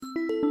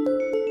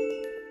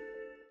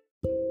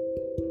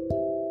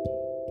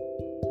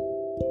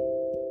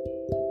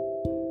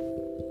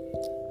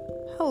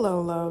Hello,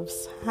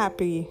 loves.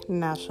 Happy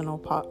National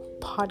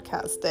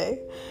Podcast Day.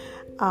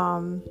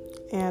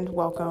 And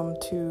welcome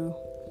to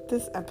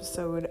this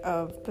episode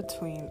of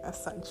Between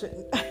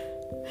Ascension.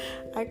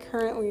 I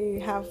currently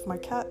have my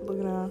cat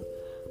Luna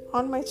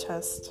on my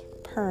chest,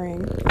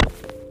 purring.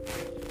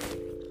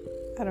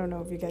 I don't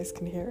know if you guys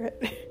can hear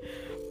it,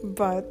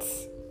 but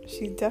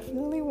she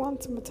definitely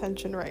wants some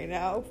attention right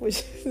now,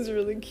 which is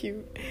really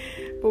cute.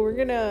 But we're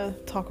gonna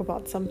talk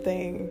about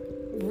something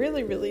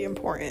really, really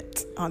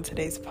important on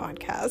today's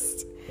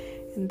podcast,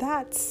 and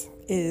that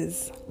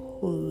is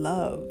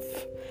love.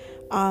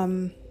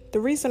 The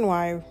reason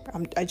why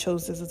I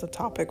chose this as a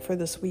topic for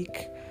this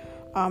week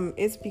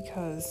is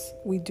because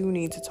we do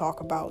need to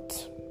talk about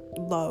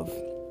love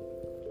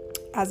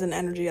as an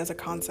energy, as a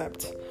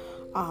concept,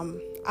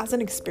 as an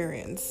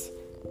experience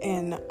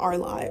in our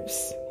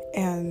lives,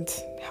 and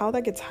how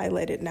that gets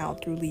highlighted now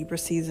through Libra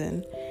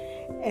season,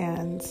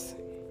 and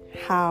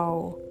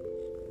how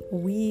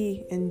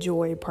we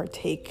enjoy,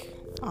 partake,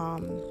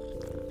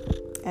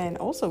 and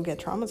also get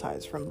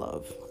traumatized from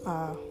love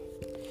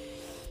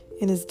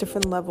in its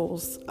different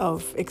levels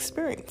of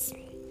experience.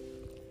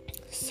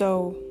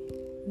 So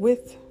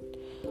with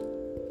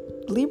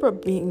Libra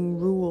being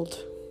ruled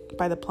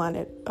by the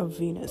planet of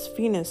Venus,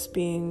 Venus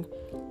being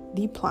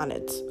the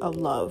planet of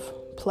love,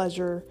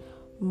 pleasure,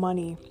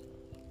 money,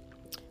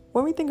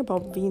 when we think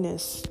about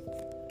Venus,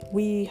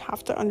 we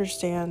have to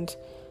understand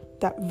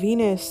that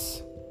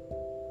Venus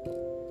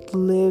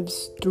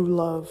lives through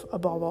love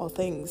above all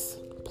things.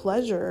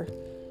 Pleasure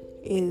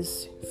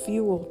is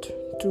fueled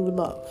through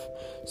love.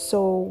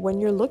 So when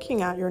you're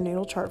looking at your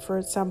natal chart, for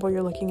example,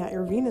 you're looking at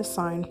your Venus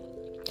sign,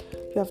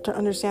 you have to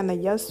understand that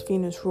yes,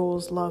 Venus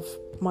rules love,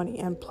 money,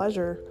 and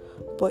pleasure,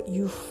 but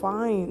you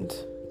find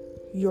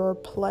your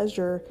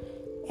pleasure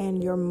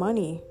and your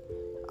money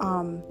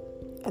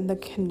and the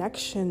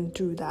connection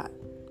through that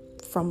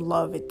from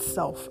love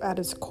itself. At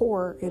its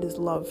core, it is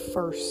love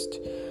first.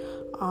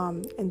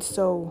 And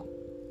so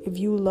if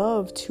you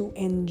love to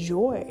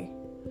enjoy,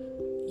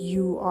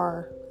 you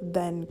are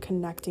then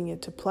connecting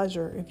it to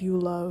pleasure. If you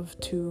love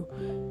to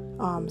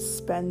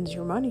spend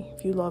your money,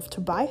 if you love to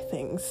buy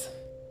things,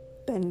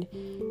 then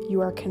you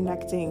are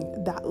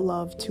connecting that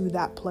love to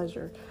that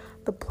pleasure.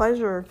 The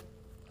pleasure,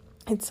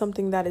 it's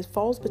something that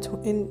falls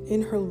between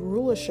in her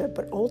rulership,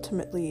 but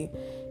ultimately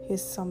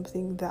is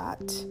something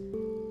that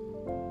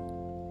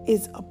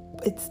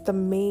it's the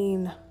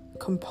main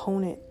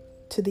component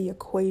to the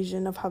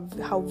equation of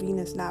how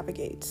Venus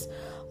navigates.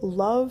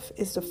 Love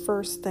is the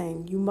first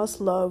thing. You must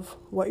love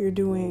what you're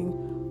doing,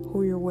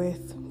 who you're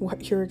with,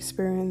 what you're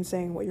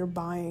experiencing, what you're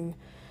buying,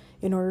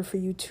 in order for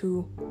you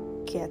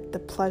to get the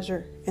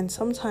pleasure. And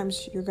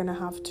sometimes you're going to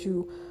have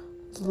to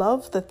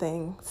love the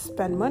thing,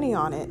 spend money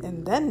on it,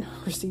 and then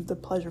receive the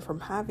pleasure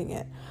from having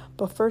it.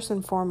 But first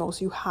and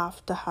foremost, you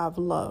have to have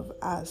love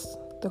as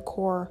the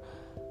core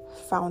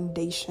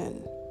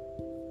foundation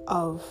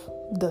of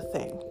the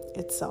thing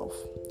itself.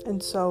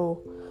 And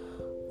so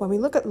when we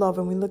look at love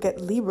and we look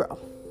at Libra,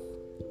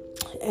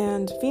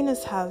 and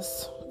Venus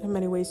has in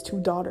many ways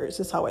two daughters,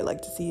 is how I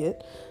like to see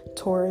it,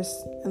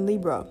 Taurus and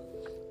Libra.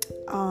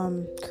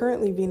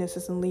 Currently Venus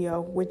is in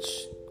Leo,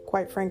 which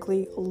quite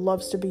frankly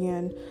loves to be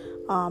in.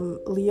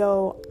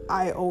 Leo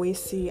I always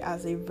see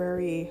as a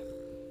very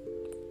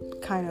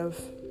kind of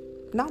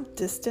not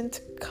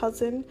distant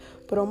cousin,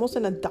 but almost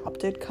an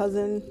adopted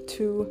cousin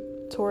to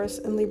Taurus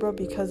and Libra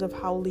because of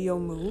how Leo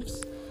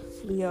moves.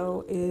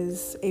 Leo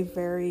is a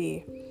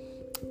very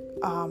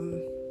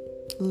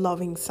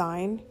loving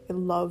sign.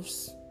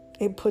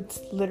 It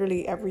puts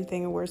literally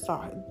everything and wears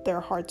their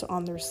hearts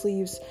on their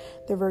sleeves.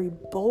 They're very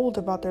bold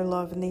about their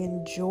love and they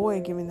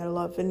enjoy giving their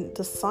love. And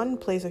the sun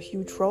plays a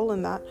huge role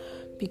in that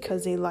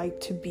because they like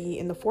to be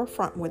in the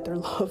forefront with their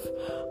love.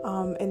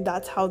 And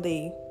that's how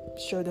they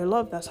show their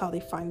love. That's how they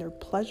find their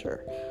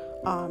pleasure.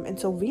 And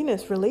so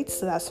Venus relates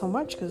to that so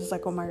much because it's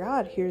like, oh my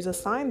God, here's a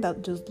sign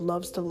that just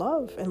loves to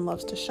love and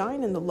loves to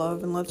shine in the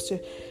love and loves to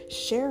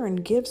share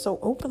and give so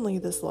openly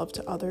this love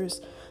to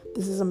others.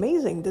 This is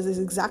amazing. This is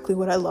exactly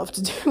what I love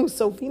to do.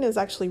 So Venus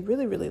actually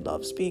really, really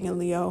loves being in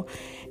Leo.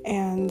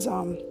 And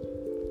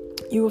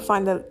you will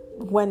find that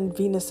when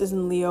Venus is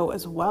in Leo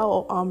as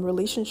well,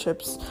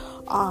 relationships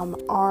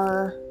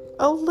are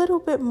a little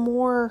bit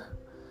more,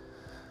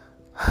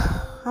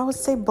 I would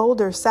say,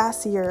 bolder,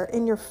 sassier,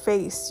 in your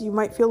face. You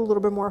might feel a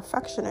little bit more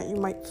affectionate. You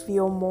might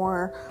feel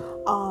more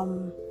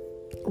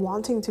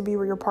wanting to be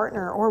with your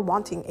partner, or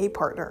wanting a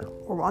partner,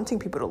 or wanting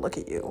people to look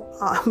at you,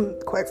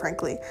 quite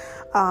frankly.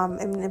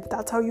 And if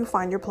that's how you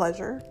find your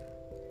pleasure,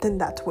 then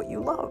that's what you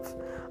love.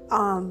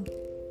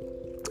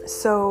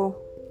 So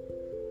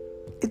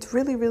it's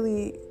really,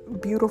 really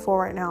beautiful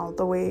right now,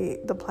 the way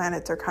the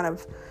planets are kind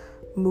of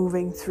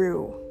moving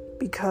through,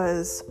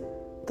 because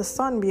the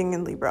sun being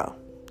in Libra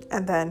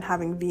and then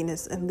having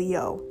Venus in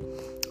Leo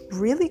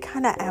really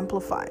kind of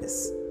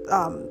amplifies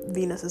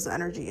Venus's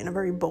energy in a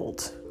very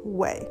bold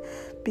way,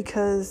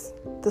 because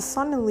the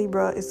sun in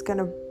Libra is going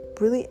to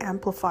really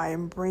amplify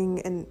and bring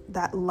in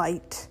that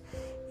light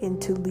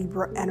into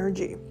Libra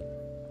energy.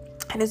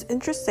 And it's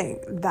interesting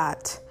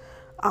that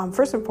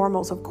First and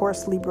foremost, of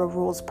course, Libra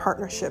rules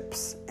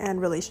partnerships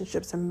and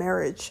relationships and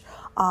marriage,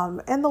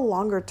 and the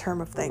longer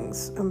term of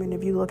things. I mean,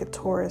 if you look at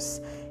Taurus,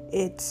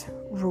 it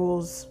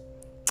rules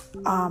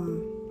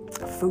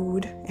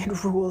food,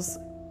 it rules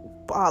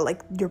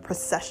like your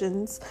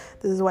possessions.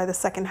 This is why the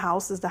second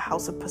house is the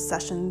house of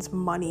possessions,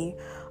 money,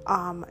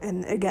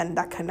 and again,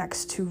 that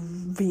connects to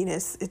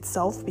Venus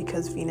itself,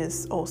 because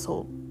Venus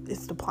also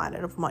is the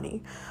planet of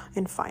money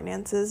and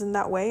finances in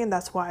that way, and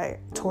that's why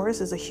Taurus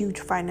is a huge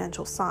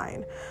financial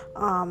sign.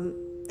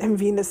 And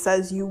Venus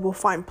says you will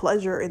find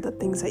pleasure in the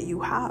things that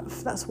you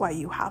have. That's why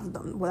you have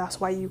them. Well,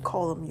 that's why you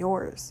call them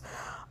yours.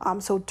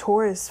 So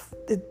Taurus,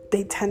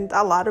 they tend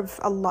not a lot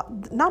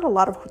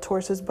of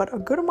Tauruses, but a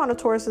good amount of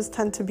Tauruses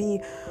tend to be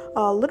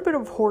a little bit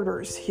of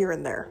hoarders here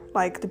and there.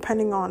 Like,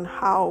 depending on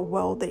how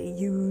well they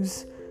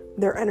use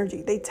their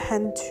energy, they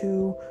tend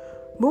to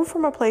move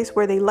from a place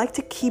where they like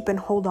to keep and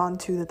hold on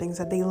to the things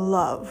that they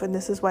love. And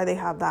this is why they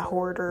have that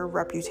hoarder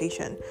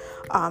reputation.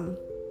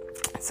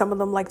 Some of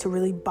them like to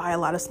really buy a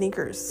lot of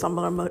sneakers. Some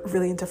of them are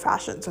really into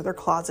fashion, so their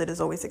closet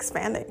is always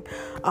expanding.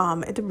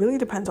 It really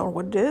depends on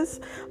what it is.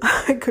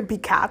 It could be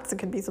cats, it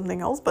could be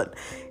something else, but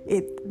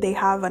they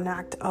have an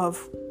act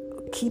of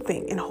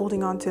keeping and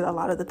holding on to a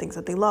lot of the things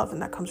that they love,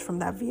 and that comes from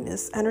that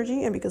Venus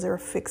energy, and because they're a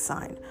fixed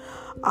sign.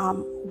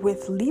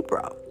 With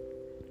Libra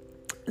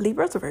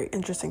is a very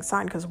interesting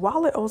sign, because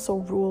while it also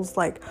rules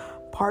like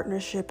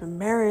partnership and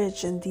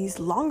marriage and these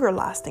longer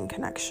lasting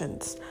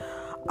connections,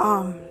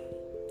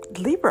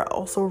 Libra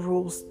also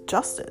rules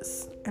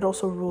justice. It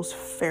also rules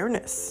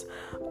fairness.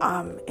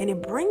 And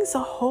it brings a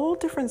whole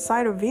different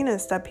side of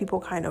Venus that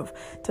people kind of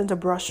tend to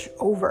brush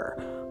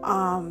over.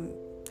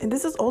 And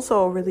this is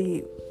also a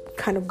really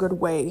kind of good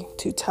way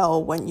to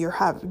tell when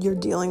you're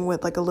dealing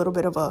with like a little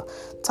bit of a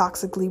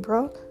toxic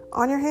Libra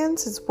on your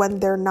hands, is when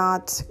they're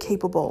not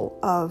capable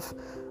of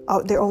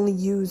they only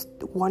use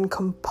one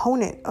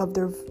component of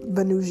their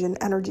Venusian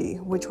energy,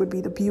 which would be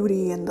the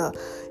beauty and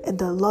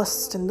the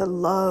lust and the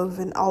love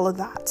and all of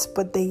that.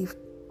 But they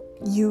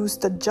use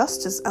the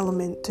justice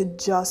element to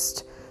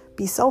just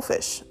be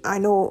selfish. I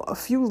know a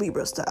few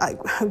Libras,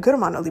 a good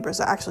amount of Libras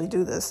that actually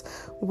do this,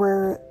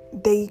 where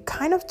they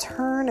kind of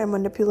turn and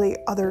manipulate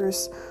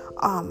others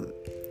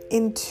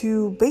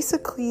into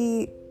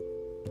basically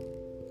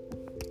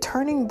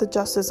turning the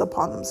justice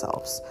upon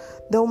themselves.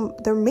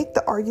 They'll make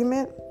the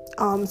argument.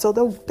 So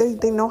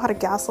they know how to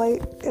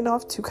gaslight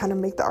enough to kind of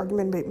make the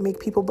argument, make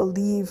people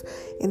believe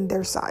in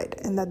their side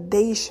and that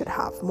they should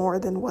have more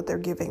than what they're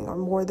giving or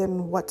more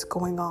than what's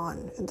going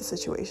on in the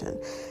situation.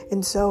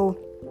 And so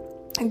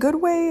a good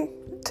way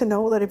to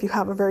know that if you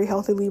have a very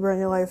healthy Libra in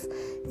your life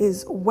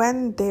is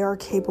when they are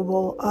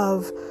capable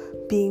of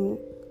being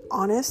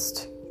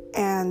honest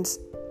and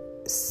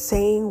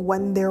saying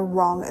when they're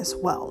wrong as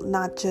well,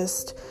 not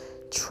just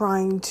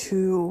trying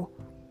to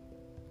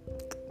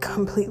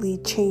completely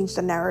change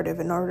the narrative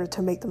in order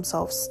to make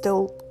themselves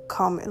still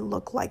come and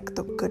look like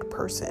the good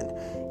person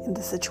in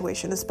the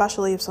situation,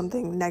 especially if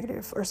something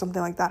negative or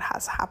something like that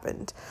has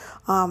happened.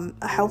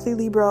 A healthy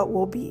Libra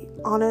will be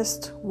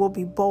honest, will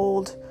be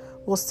bold,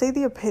 will say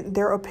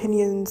their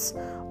opinions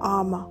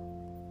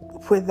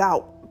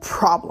without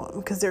problem,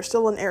 because they're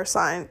still an air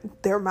sign.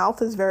 Their mouth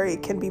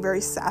can be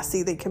very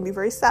sassy. They can be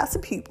very sassy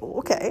people,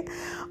 okay?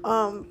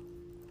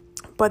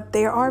 But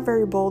they are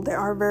very bold. They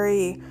are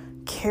very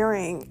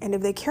caring, and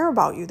if they care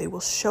about you, they will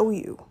show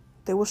you,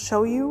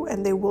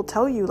 and they will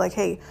tell you like,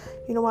 hey,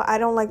 you know what, I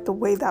don't like the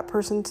way that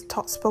person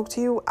spoke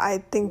to you. I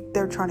think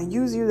they're trying to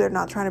use you. They're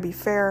not trying to be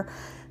fair.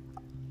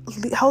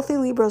 Healthy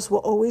Libras will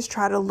always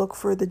try to look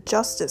for the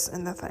justice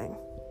in the thing.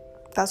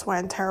 That's why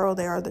in tarot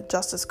they are the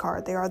justice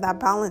card. They are that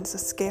balance, the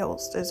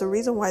scales. There's a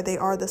reason why they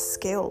are the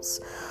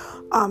scales.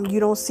 You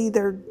don't see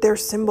their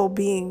symbol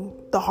being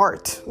the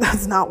heart.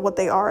 That's not what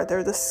they are.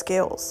 They're the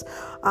scales.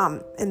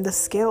 And the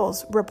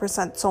scales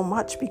represent so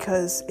much,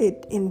 because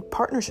in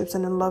partnerships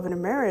and in love and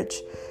in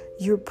marriage,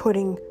 you're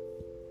putting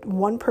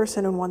one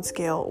person on one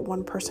scale,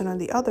 one person on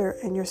the other,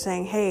 and you're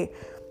saying, hey,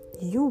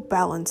 you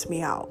balance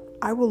me out.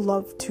 I will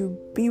love to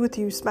be with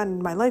you,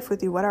 spend my life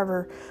with you,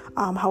 whatever.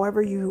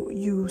 However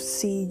you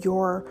see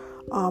your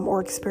or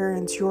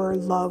experience your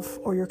love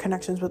or your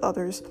connections with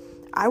others,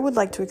 I would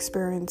like to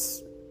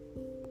experience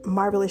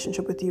my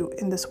relationship with you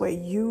in this way.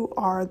 You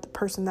are the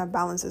person that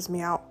balances me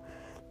out.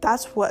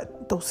 That's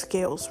what those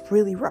scales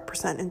really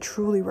represent and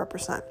truly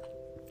represent.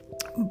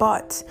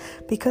 But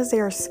because they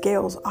are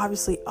scales,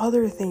 obviously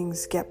other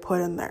things get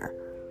put in there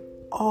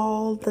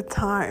all the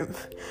time.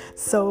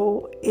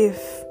 So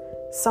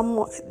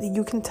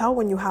you can tell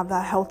when you have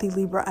that healthy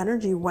Libra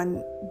energy,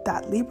 when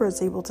that Libra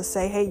is able to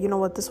say, hey, you know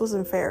what, this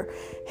wasn't fair.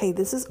 Hey,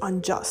 this is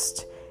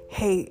unjust.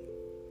 Hey,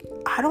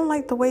 I don't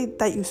like the way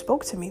that you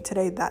spoke to me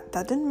today. That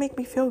didn't make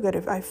me feel good.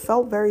 If I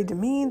felt very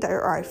demeaned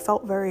or I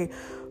felt very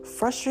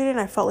frustrated,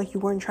 I felt like you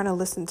weren't trying to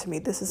listen to me.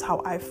 This is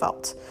how I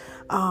felt.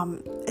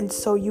 And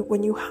so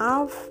when you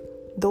have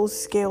those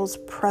scales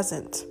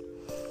present,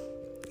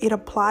 it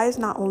applies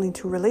not only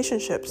to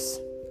relationships,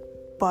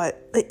 but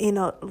in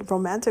a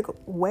romantic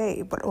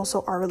way, but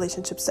also our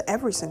relationships to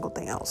every single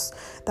thing else.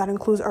 That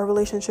includes our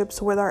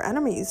relationships with our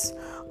enemies,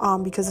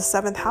 because the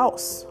 7th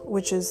house,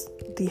 which is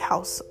the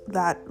house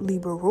that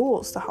Libra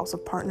rules, the house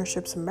of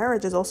partnerships and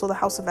marriage, is also the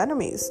house of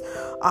enemies,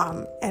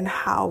 and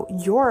how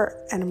your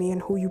enemy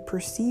and who you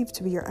perceive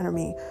to be your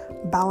enemy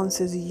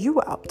balances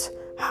you out,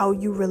 how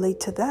you relate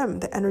to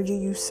them, the energy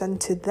you send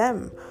to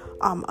them,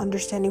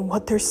 understanding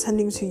what they're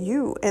sending to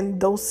you,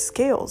 and those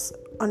scales.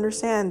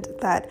 Understand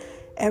that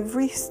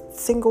every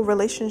single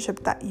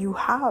relationship that you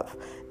have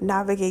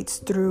navigates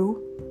through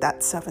that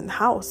 7th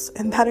house,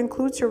 and that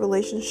includes your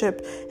relationship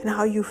and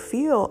how you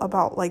feel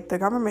about like the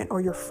government or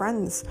your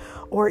friends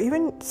or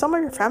even some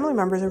of your family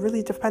members. It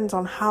really depends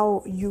on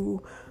how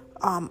you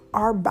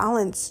are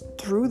balanced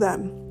through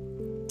them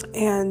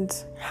and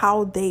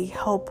how they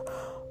help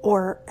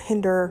or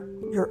hinder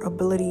your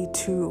ability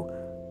to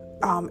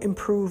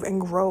improve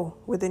and grow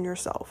within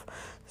yourself.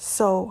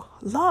 So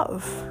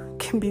love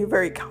can be a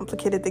very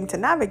complicated thing to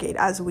navigate,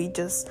 as we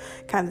just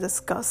kind of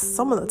discussed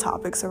some of the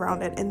topics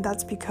around it. And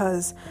that's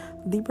because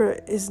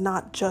Libra is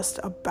not just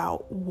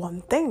about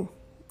one thing.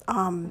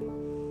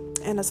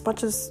 And as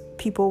much as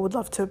people would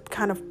love to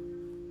kind of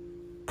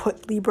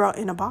put Libra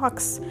in a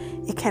box,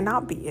 it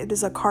cannot be. It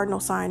is a cardinal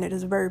sign. It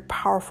is a very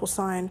powerful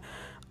sign.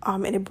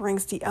 And it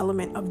brings the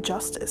element of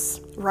justice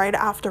right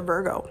after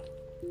Virgo.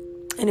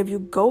 And if you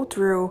go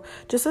through,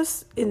 just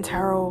as in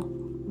tarot,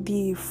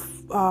 the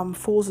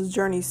Fool's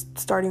journey,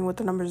 starting with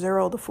the number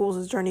 0, the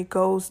Fool's journey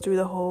goes through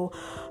the whole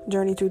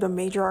journey through the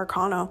major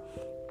arcana.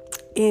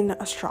 In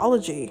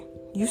astrology,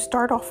 you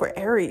start off with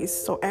Aries.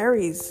 So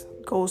Aries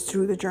goes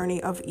through the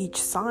journey of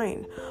each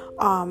sign,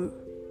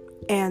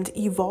 and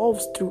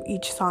evolves through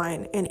each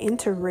sign and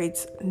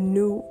integrates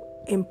new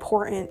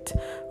important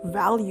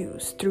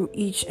values through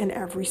each and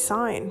every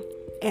sign.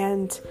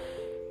 And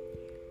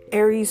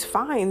Aries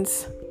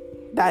finds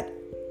that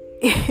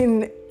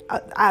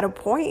at a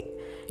point,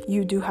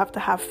 you do have to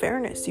have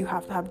fairness, you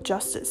have to have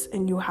justice,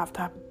 and you have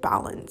to have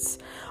balance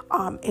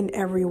in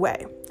every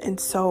way. And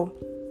so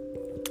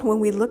when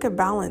we look at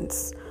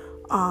balance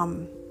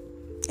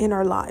in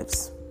our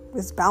lives,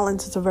 this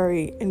balance is a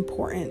very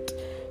important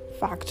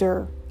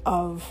factor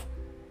of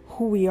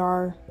who we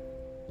are,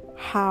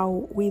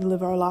 how we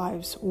live our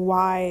lives,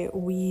 why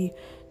we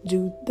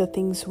do the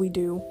things we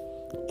do,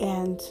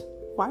 and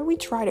why we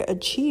try to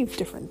achieve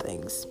different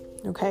things.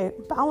 Okay,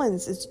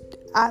 balance is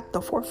at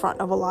the forefront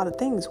of a lot of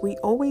things. We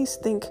always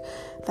think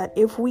that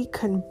if we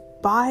can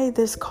buy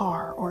this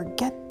car or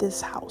get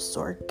this house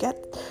or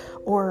get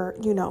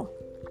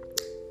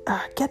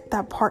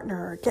that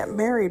partner or get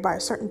married by a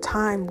certain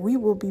time, we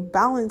will be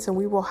balanced and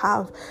we will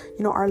have,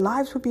 our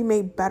lives would be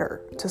made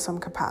better to some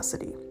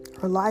capacity.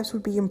 Our lives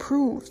would be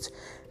improved.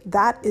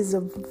 That is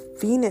a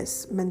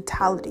Venus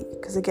mentality,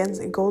 because again,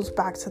 it goes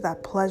back to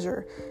that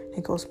pleasure.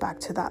 It goes back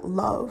to that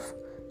love.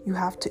 You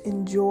have to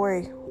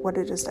enjoy what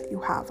it is that you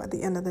have at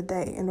the end of the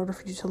day in order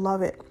for you to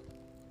love it.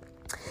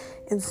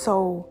 And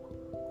so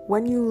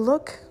when you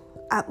look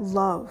at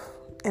love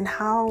and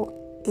how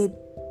it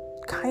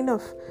kind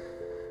of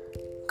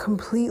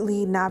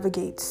completely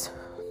navigates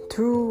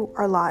through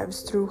our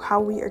lives, through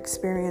how we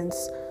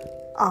experience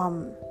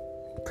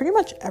pretty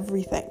much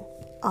everything,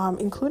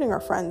 including our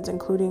friends,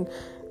 including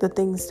the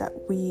things that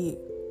we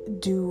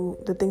do,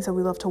 the things that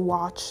we love to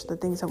watch, the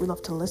things that we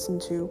love to listen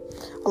to.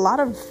 A lot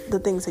of the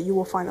things that you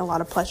will find a lot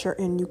of pleasure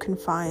in, you can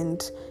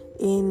find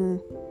in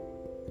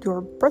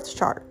your birth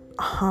chart.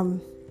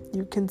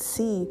 You can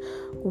see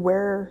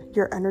where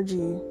your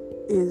energy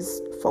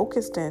is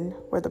focused in,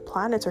 where the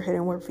planets are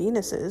hitting, where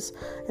Venus is,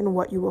 and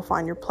what you will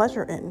find your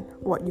pleasure in,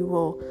 what you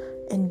will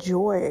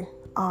enjoy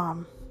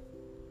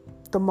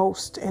the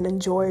most, and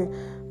enjoy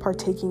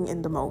partaking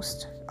in the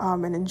most,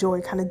 and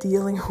enjoy kind of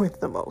dealing with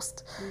the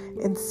most.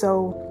 And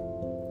so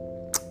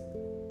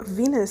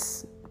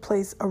Venus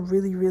plays a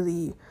really,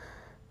 really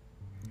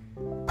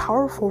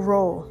powerful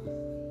role,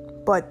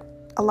 but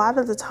a lot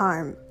of the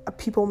time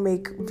people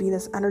make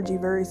Venus energy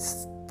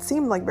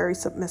seem like very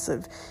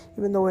submissive,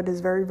 even though it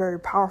is very, very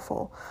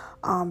powerful,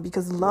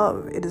 because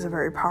love, it is a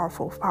very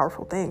powerful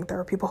thing. There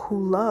are people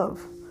who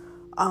love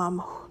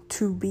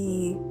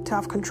to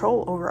have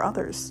control over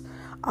others,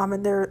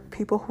 and there are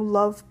people who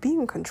love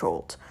being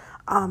controlled,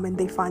 and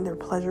they find their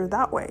pleasure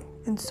that way.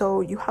 And so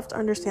you have to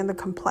understand the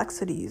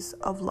complexities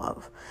of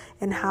love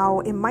and how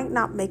it might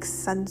not make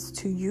sense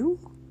to you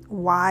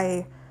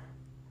why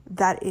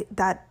that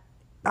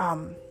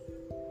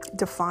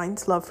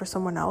defines love for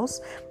someone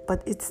else,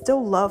 but it's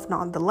still love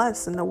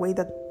nonetheless. And the way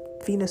that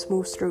Venus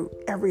moves through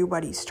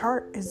everybody's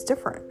chart is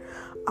different.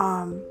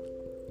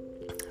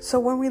 So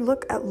when we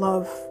look at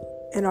love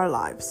in our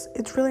lives,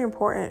 it's really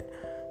important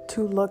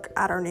to look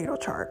at our natal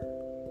chart.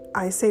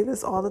 I say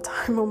this all the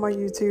time on my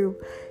YouTube.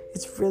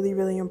 It's really,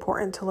 really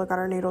important to look at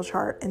our natal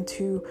chart and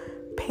to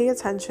pay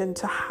attention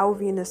to how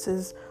Venus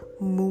is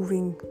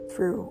moving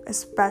through,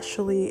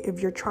 especially if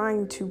you're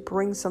trying to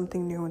bring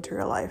something new into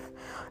your life,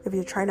 if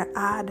you're trying to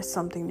add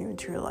something new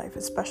into your life,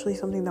 especially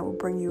something that will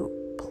bring you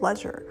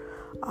pleasure,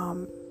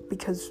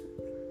 because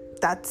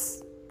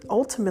that's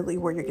ultimately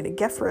what you're going to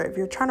get for it. If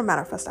you're trying to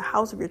manifest a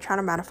house, if you're trying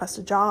to manifest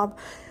a job,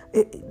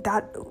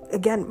 that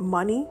again,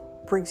 money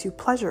brings you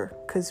pleasure,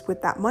 because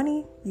with that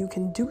money you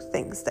can do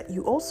things that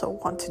you also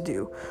want to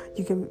do.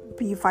 You can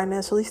be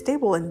financially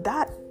stable, and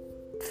that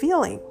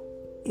feeling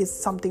is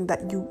something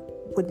that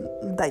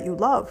you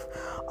love.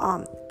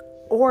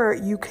 Or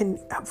you can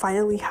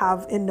finally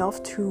have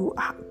enough to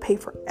pay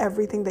for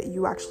everything that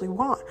you actually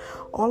want.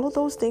 All of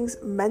those things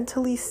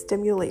mentally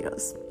stimulate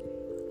us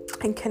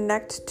and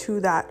connect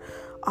to that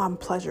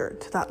pleasure,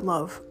 to that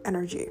love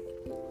energy.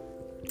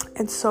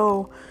 And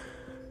so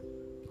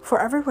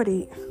for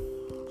everybody,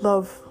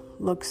 love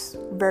looks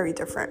very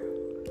different.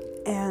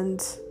 And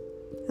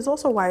it's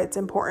also why it's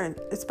important,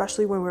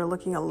 especially when we're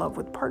looking at love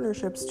with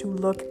partnerships, to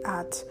look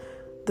at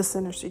the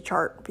synergy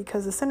chart,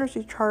 because the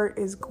synergy chart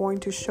is going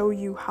to show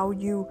you how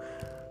you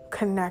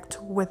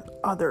connect with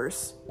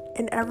others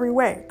in every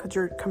way, because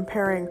you're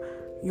comparing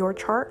your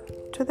chart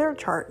to their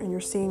chart and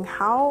you're seeing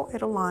how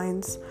it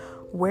aligns,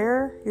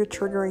 where you're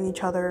triggering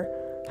each other,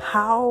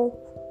 how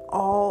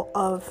all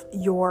of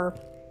your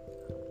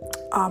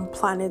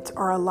planets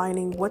are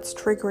aligning, what's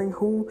triggering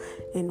who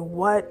in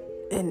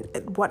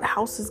what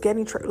house is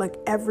getting like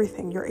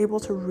everything. You're able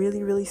to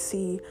really, really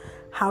see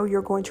how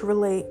you're going to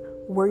relate,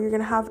 where you're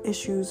going to have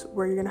issues,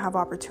 where you're going to have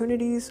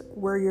opportunities,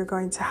 where you're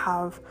going to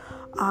have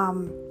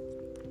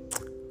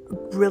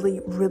really,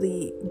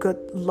 really good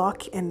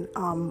luck, and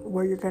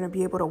where you're going to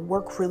be able to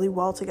work really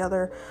well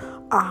together.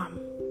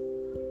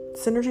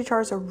 Synergy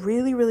charts are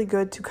really, really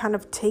good to kind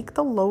of take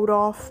the load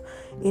off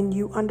in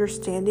you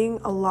understanding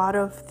a lot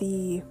of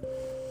the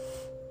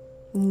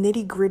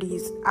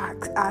nitty-gritties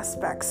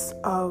aspects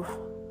of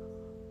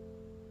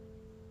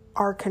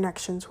our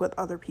connections with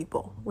other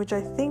people, which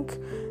I think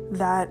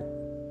that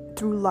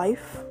through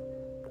life,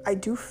 I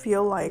do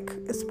feel like,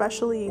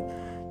 especially,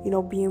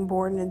 being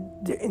born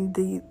in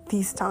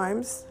these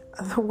times,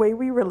 the way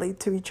we relate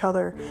to each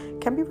other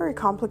can be very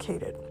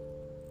complicated.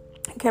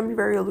 It can be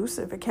very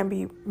elusive. It can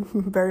be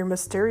very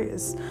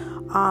mysterious.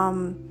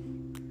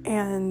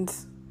 And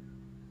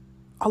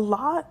a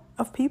lot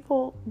of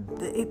people,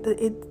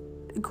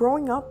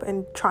 growing up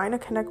and trying to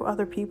connect with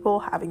other people,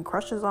 having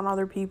crushes on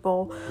other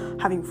people,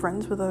 having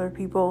friends with other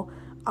people,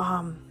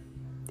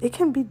 it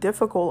can be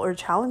difficult or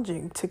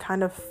challenging to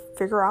kind of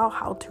figure out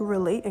how to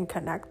relate and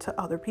connect to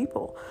other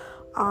people,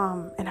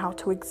 and how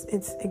to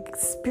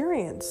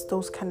experience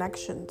those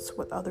connections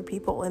with other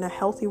people in a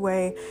healthy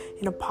way,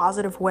 in a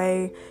positive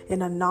way,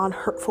 in a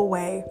non-hurtful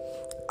way.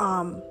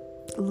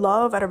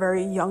 Love at a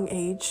very young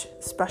age,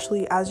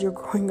 especially as you're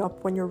growing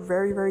up, when you're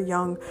very, very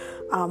young,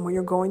 when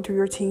you're going through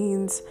your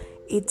teens,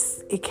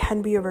 it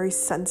can be a very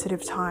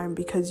sensitive time,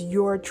 because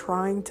you're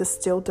trying to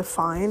still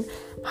define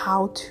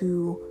how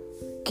to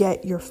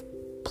get your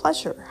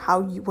pleasure,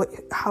 how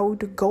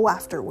to go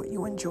after what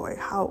you enjoy,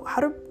 how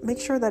to make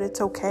sure that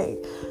it's okay,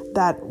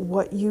 that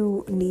what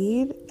you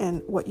need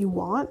and what you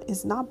want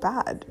is not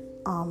bad,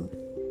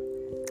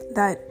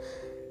 that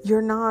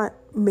you're not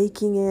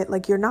making it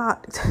like you're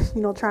not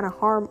trying to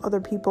harm other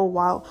people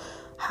while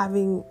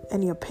having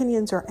any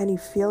opinions or any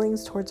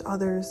feelings towards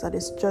others. That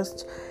is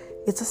just,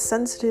 it's a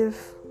sensitive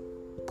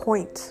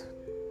point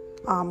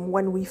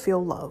when we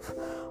feel love,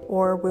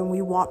 or when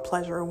we want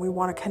pleasure and we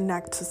want to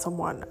connect to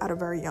someone at a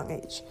very young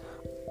age.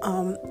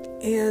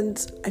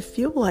 And I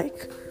feel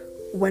like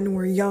when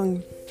we're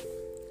young,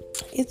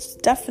 it's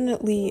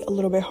definitely a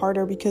little bit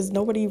harder, because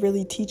nobody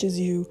really teaches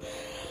you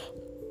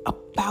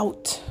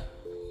about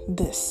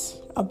this,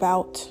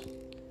 about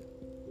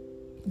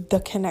the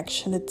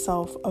connection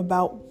itself,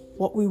 about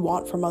what we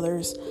want from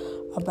others,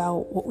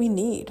 about what we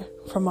need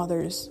from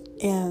others,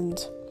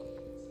 and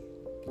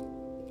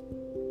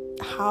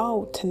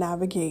how to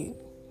navigate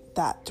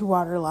that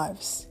throughout our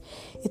lives.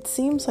 It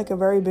seems like a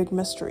very big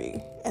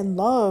mystery, and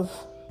love,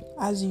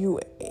 as you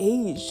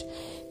age,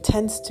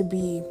 tends to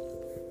be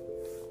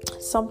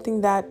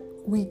something that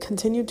we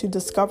continue to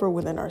discover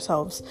within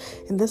ourselves.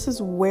 And this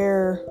is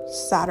where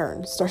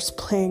Saturn starts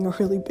playing a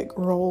really big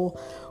role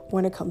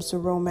when it comes to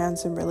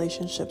romance and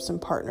relationships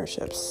and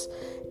partnerships.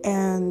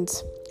 And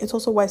it's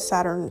also why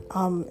Saturn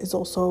is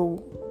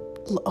also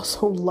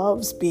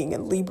loves being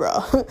in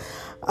Libra,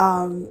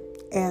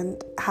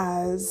 and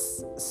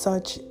has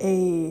such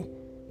a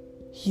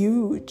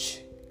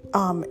huge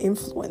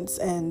influence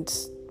and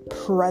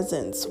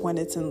presence when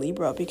it's in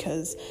Libra,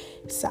 because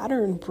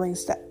Saturn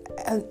brings the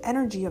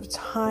energy of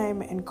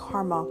time and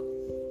karma,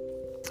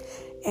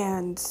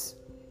 and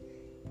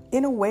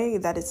in a way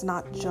that it's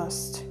not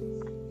just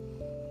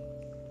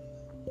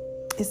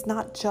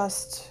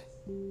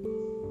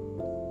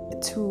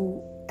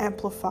to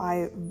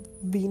amplify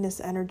Venus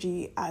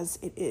energy as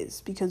it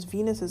is, because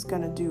Venus is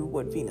going to do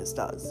what Venus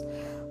does.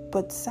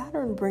 But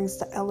Saturn brings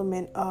the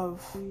element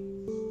of,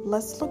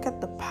 let's look at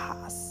the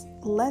past.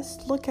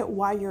 Let's look at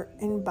why you're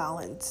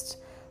imbalanced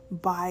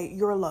by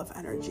your love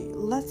energy.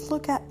 Let's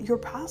look at your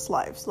past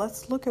lives.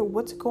 Let's look at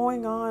what's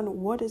going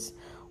on. What is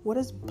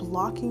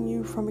blocking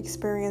you from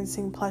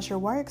experiencing pleasure?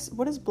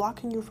 What is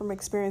blocking you from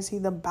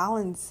experiencing the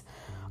balance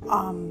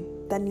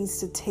that needs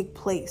to take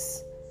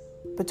place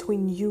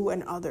between you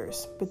and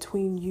others,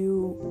 between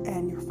you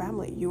and your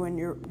family, you and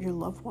your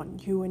loved one,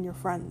 you and your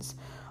friends,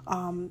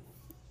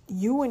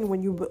 you and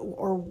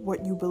or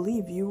what you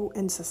believe, you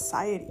and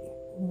society.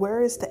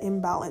 Where is the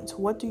imbalance?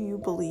 What do you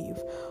believe?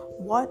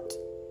 What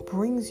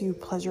brings you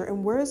pleasure?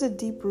 And where is it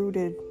deep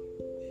rooted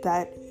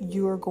that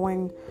you are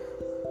going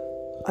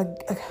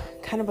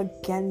kind of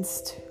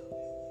against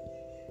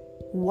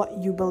what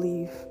you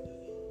believe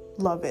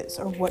love is,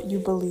 or what you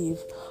believe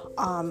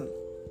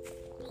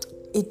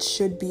it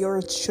should be, or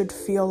it should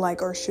feel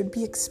like, or should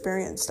be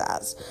experienced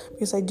as?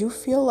 Because I do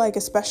feel like,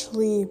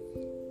 especially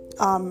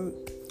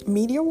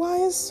media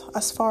wise,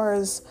 as far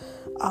as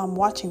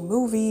watching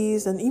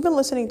movies and even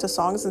listening to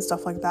songs and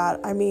stuff like that,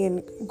 I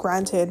mean,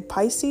 granted,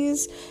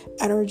 Pisces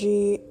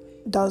energy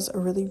does a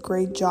really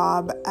great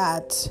job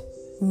at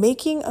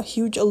making a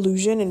huge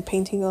illusion and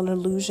painting an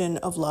illusion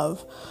of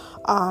love,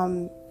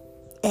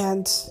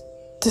 and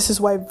this is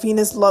why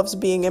Venus loves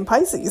being in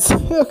Pisces.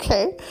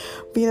 Okay,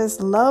 Venus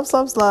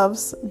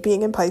loves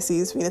being in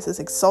Pisces. Venus is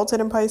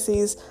exalted in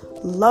Pisces,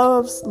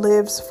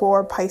 lives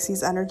for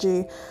Pisces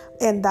energy,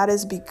 and that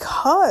is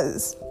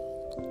because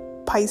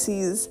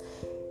Pisces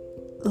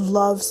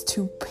loves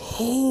to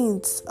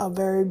paint a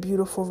very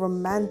beautiful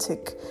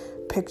romantic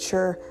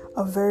picture,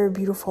 a very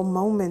beautiful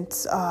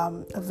moment,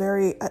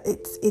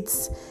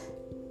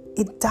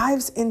 it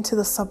dives into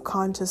the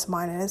subconscious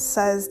mind, and it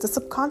says the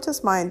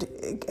subconscious mind,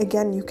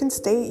 again, you can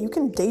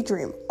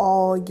daydream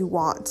all you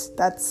want.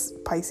 That's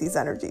Pisces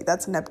energy.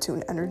 That's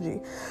Neptune energy.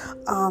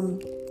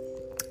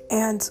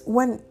 And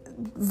when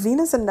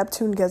Venus and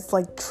Neptune gets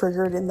like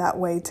triggered in that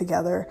way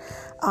together,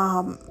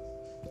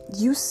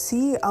 you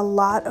see a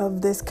lot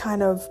of this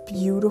kind of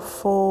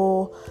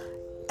beautiful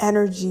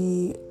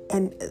energy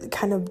and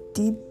kind of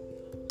deep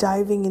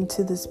diving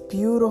into this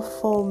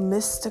beautiful,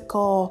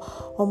 mystical,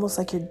 almost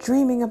like you're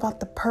dreaming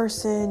about the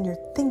person, you're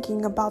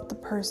thinking about the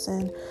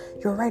person,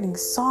 you're writing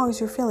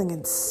songs, you're feeling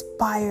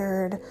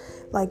inspired.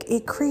 Like,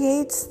 it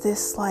creates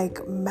this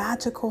like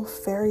magical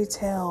fairy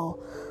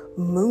tale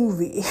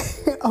movie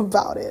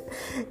about it.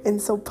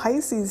 And so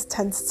Pisces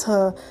tends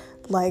to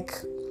like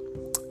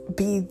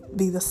be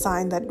the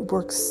sign that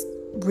works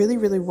really,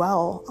 really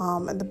well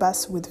and the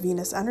best with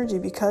Venus energy,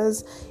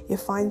 because it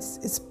finds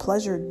its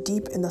pleasure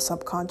deep in the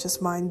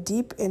subconscious mind,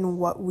 deep in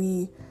what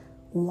we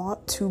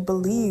want to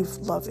believe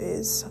love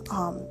is,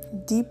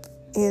 deep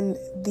in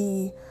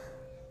the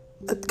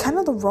kind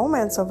of the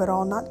romance of it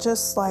all, not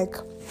just like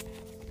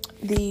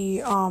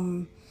the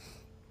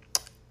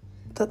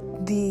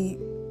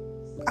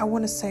I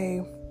want to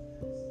say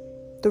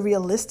the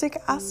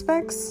realistic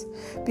aspects,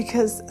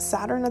 because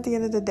Saturn at the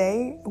end of the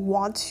day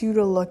wants you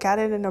to look at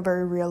it in a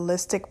very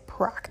realistic,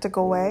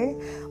 practical way.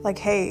 Like,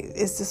 hey,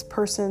 is this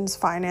person's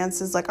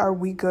finances, like, are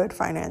we good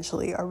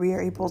financially? Are we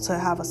able to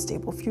have a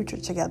stable future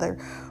together?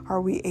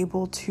 Are we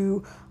able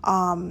to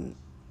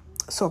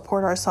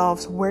support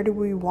ourselves? Where do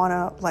we want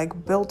to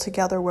like build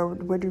together?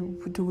 Where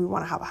do we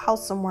want to have a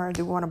house somewhere?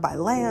 Do we want to buy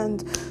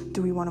land?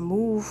 Do we want to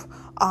move?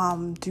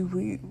 Do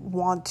we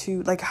want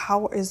to, like,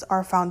 how is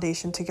our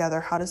foundation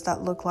together? How does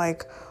that look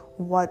like?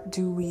 What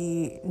do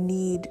we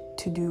need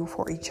to do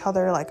for each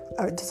other? Like,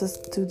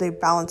 do they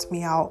balance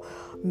me out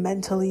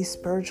mentally,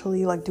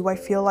 spiritually? Like, do I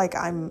feel like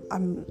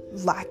I'm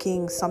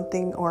lacking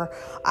something, or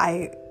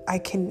I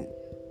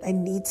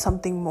need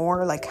something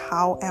more? Like,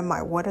 how am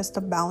I? What does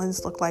the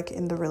balance look like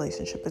in the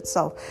relationship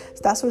itself?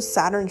 So that's what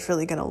Saturn's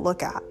really going to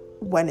look at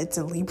when it's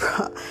in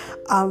Libra.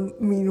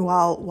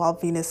 Meanwhile, while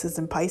Venus is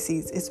in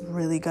Pisces, it's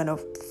really going to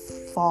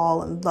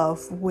fall in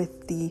love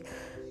with the,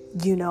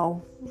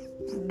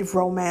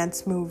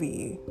 romance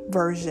movie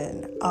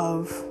version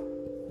of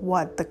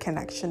what the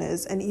connection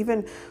is. And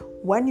even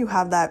when you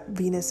have that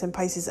Venus and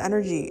Pisces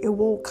energy, it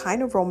will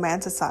kind of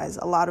romanticize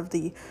a lot of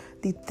the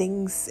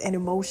things and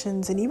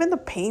emotions and even the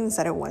pains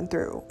that it went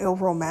through. It'll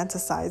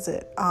romanticize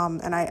it.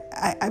 And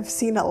I've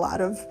seen a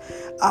lot of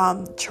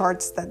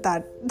charts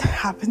that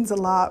happens a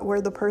lot,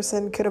 where the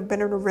person could have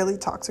been in a really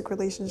toxic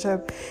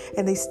relationship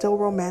and they still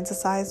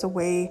romanticize the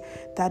way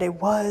that it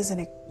was, and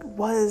it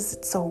was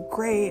so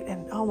great,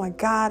 and oh my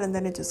God, and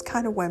then it just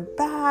kind of went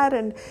bad,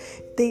 and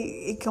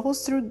it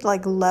goes through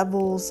like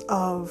levels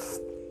of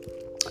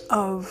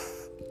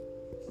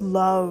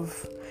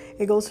love.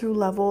 It goes through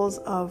levels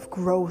of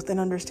growth and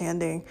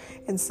understanding.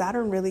 And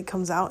Saturn really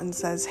comes out and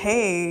says,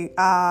 hey,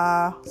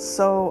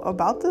 so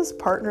about this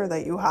partner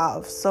that you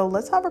have, so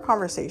let's have a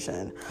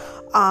conversation.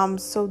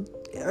 So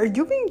are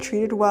you being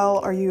treated well?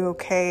 Are you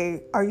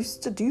okay?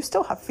 Do you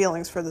still have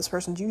feelings for this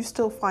person? Do you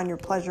still find your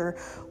pleasure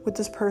with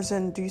this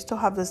person? Do you still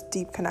have this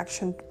deep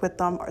connection with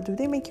them? Or do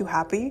they make you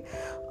happy?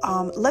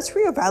 Let's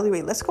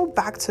reevaluate. Let's go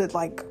back to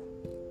like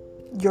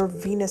your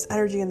Venus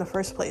energy in the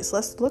first place.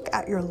 Let's look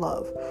at your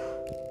love.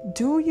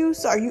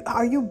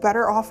 Are you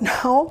better off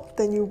now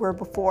than you were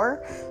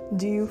before?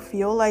 Do you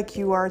feel like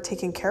you are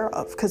taken care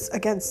of? Because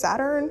again,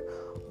 Saturn,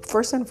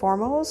 first and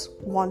foremost,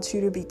 wants you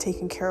to be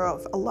taken care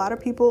of. A lot of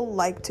people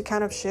like to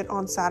kind of shit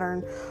on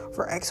Saturn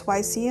for X,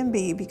 Y, C, and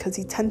B, because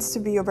he tends to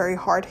be a very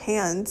hard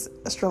hand,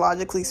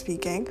 astrologically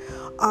speaking.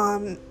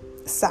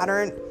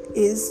 Saturn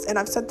is, and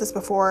I've said this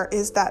before,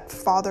 is that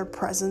father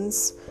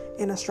presence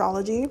in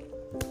astrology.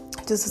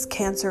 Just as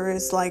Cancer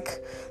is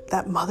like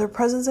that mother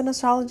presence in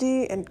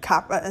astrology, and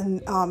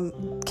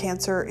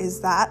Cancer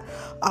is that.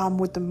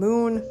 With the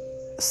moon,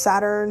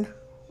 Saturn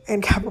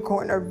and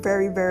Capricorn are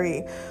very,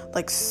 very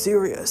like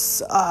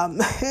serious,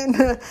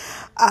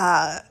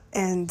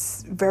 and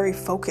very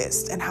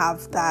focused, and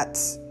have that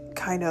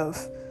kind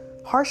of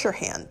harsher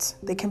hand.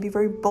 They can be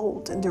very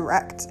bold and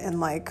direct, and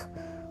like,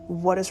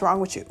 what is wrong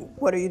with you?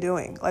 What are you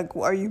doing? Like,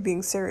 are you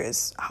being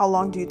serious? How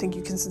long do you think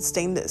you can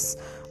sustain this?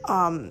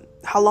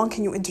 How long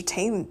can you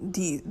entertain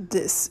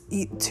this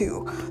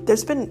too?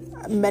 There's been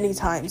many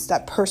times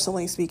that,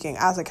 personally speaking,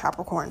 as a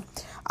Capricorn,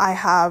 I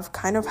have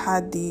kind of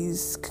had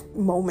these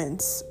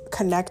moments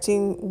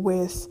connecting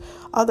with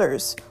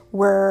others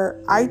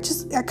where I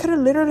could have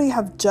literally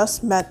have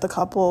just met the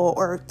couple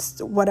or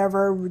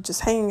whatever. We were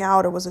just hanging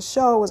out. It was a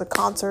show, it was a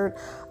concert.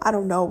 I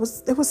don't know.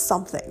 It was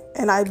something.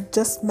 And I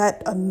just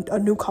met a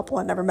new couple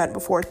I never met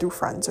before through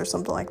friends or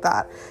something like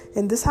that.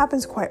 And this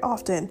happens quite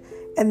often.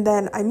 And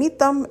then I meet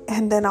them,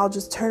 and then I'll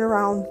just turn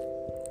around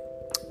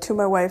to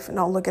my wife and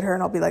I'll look at her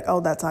and I'll be like,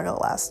 oh, that's not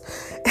gonna last.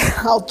 And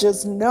I'll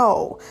just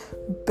know,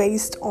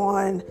 based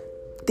on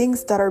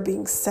things that are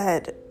being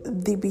said,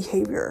 the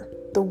behavior,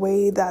 the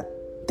way that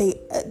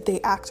they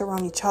act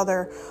around each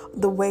other,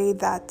 the way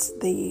that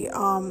they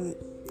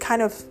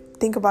kind of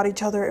think about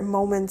each other in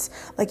moments,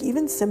 like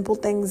even simple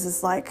things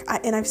is like,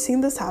 and I've seen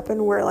this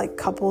happen where like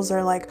couples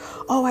are like,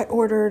 oh, I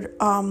ordered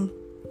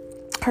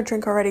her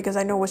drink already because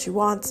I know what she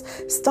wants.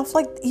 Stuff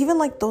like, even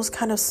like those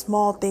kind of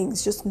small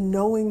things, just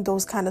knowing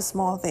those kind of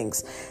small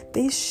things,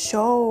 they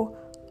show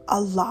a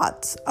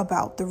lot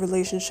about the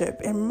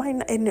relationship.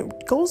 And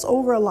it goes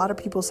over a lot of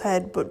people's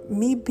head, but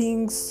me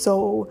being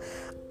so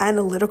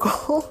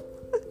analytical,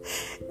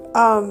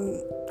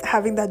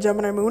 having that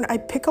Gemini moon, I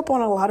pick up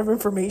on a lot of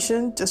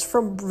information just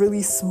from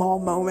really small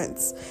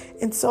moments.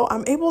 And so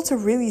I'm able to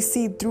really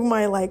see through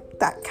my, like,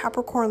 that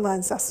Capricorn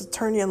lens, that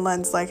Saturnian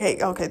lens, like, hey,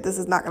 okay, this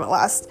is not going to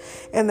last.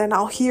 And then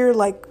I'll hear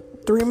like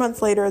 3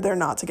 months later, they're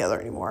not together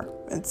anymore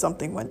and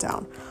something went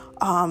down.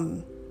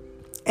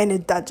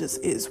 And that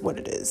just is what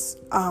it is.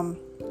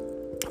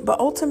 But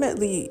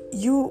ultimately,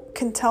 you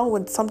can tell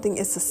when something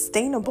is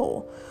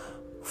sustainable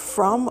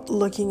from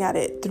looking at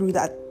it through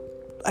that,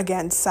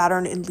 again,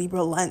 Saturn in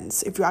Libra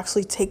lens. If you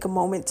actually take a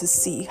moment to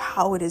see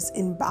how it is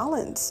in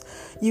balance,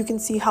 you can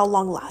see how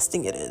long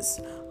lasting it is.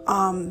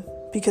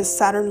 Because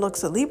Saturn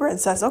looks at Libra and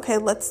says, okay,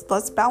 let's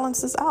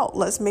balance this out.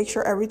 Let's make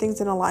sure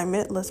everything's in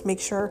alignment. Let's make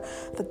sure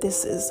that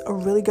this is a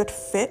really good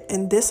fit.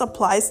 And this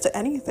applies to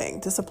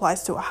anything. This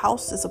applies to a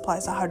house. This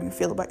applies to how do you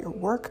feel about your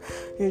work,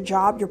 your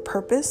job, your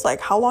purpose.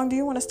 Like, how long do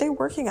you want to stay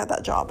working at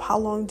that job? How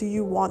long do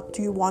you want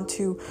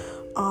to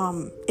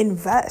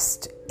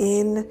invest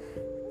in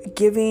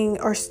giving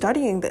or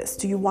studying this?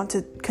 Do you want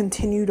to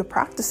continue to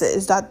practice it?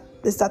 Is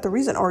that the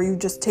reason? Or are you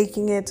just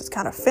taking it to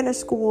kind of finish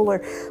school?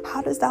 Or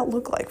how does that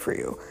look like for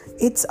you?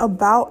 It's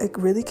about, it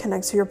really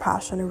connects to your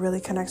passion. It really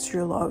connects to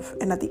your love.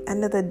 And at the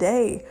end of the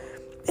day,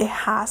 it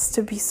has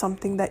to be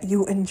something that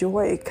you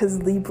enjoy,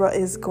 because Libra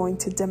is going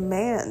to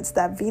demand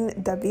that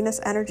Venus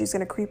energy is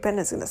going to creep in.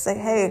 It's going to say,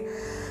 hey,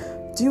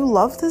 do you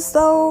love this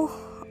though?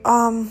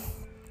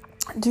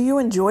 Do you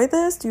enjoy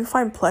this? Do you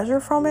find pleasure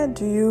from it?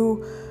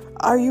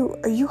 Are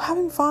you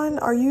having fun?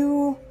 Are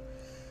you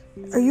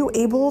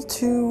able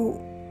to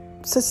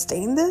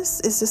sustain this?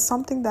 Is this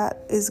something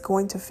that is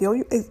going to feel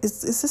you?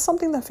 Is this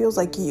something that feels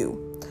like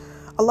you?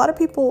 A lot of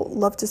people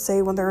love to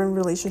say when they're in a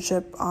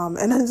relationship,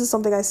 and this is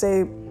something I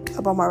say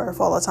about my wife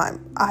all the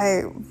time.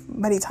 I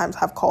many times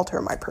have called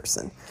her my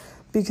person,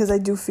 because I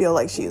do feel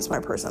like she is my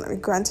person. I mean,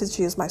 granted,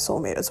 she is my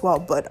soulmate as well,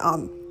 but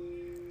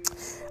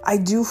I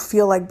do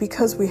feel like,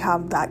 because we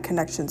have that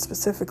connection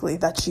specifically,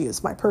 that she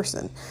is my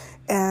person.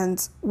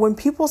 And when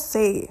people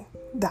say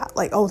that,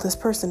 like, oh, this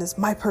person is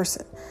my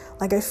person,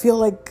 like, I feel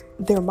like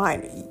they're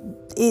mine,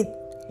 it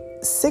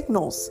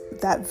signals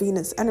that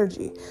Venus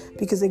energy,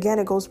 because again,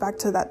 it goes back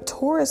to that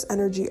Taurus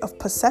energy of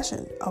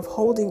possession, of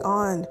holding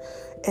on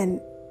and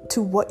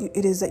to what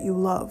it is that you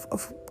love,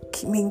 of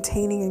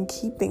maintaining and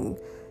keeping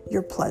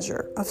your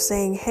pleasure, of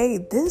saying, hey,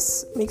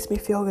 this makes me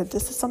feel good.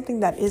 This is something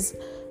that is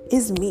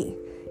me.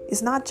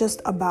 It's not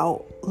just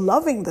about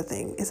loving the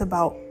thing. It's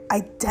about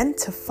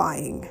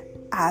identifying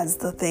as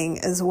the thing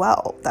as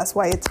well. That's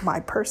why it's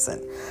my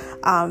person.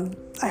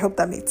 I hope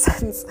that made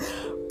sense.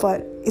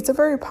 But it's a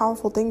very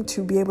powerful thing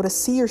to be able to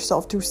see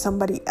yourself through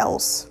somebody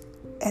else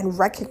and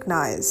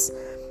recognize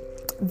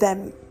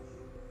them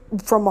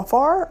from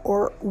afar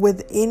or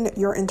within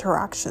your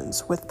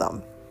interactions with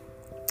them.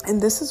 And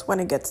this is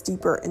when it gets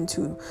deeper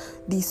into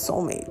these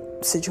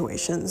soulmate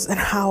situations and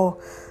how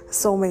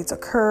soulmates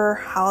occur,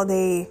 how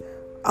they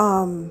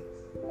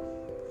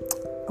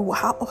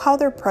how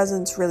their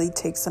presence really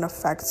takes an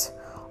effect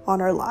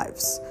on our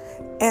lives.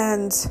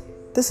 And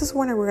this is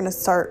when we're going to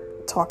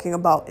start talking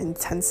about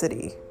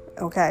intensity,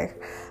 okay?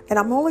 And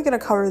I'm only going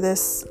to cover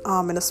this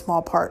in a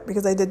small part,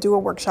 because I did do a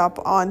workshop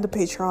on the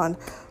Patreon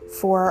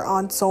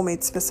on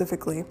soulmates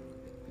specifically.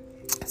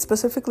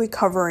 specifically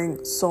covering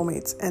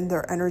soulmates and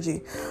their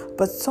energy.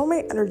 But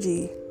soulmate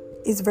energy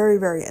is very,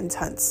 very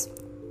intense.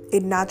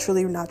 It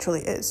naturally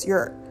is.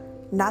 You're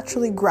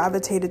naturally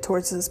gravitated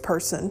towards this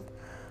person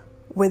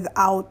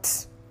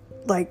without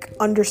like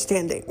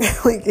understanding.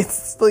 Like,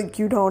 it's like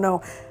you don't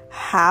know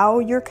how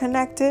you're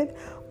connected,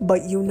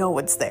 but you know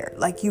it's there.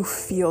 Like, you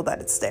feel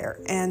that it's there.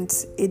 And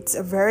it's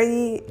a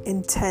very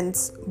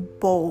intense,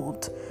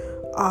 bold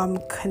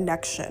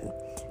connection.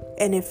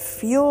 And it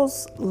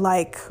feels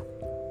like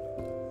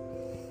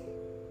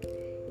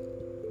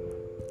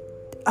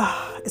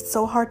it's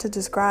so hard to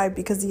describe,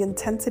 because the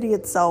intensity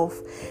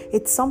itself,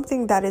 it's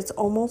something that is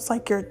almost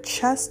like your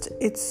chest,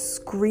 it's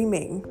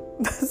screaming.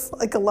 That's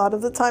like, a lot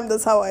of the time,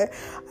 that's how I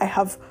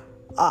have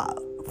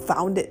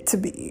found it to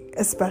be,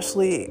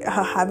 especially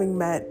having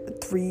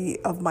met 3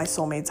 of my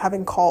soulmates,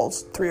 having called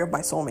 3 of my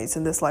soulmates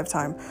in this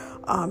lifetime.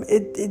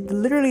 It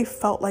literally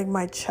felt like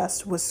my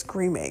chest was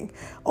screaming,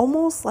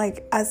 almost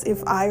like as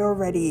if I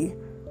already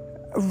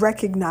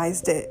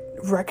recognized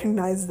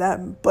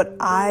them, but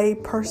I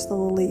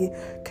personally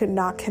could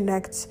not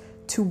connect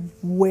to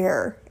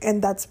where.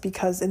 And that's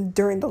because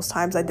during those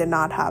times I did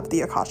not have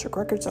the Akashic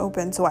records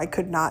open, so I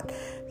could not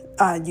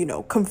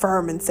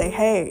confirm and say,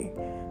 hey,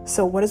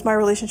 so what is my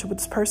relationship with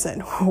this person?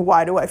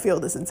 Why do I feel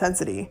this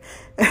intensity?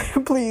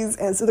 Please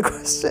answer the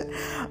question.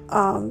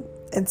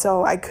 And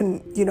so I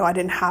couldn't, I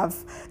didn't have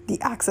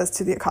the access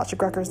to the Akashic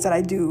records that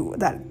I do,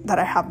 that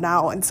I have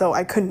now. And so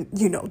I couldn't,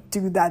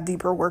 do that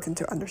deeper work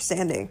into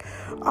understanding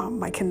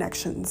my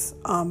connections.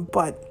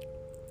 But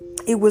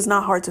it was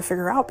not hard to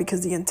figure out,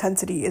 because the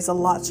intensity is a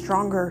lot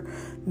stronger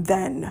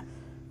than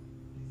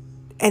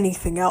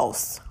anything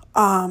else.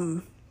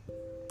 And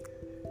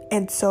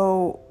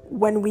so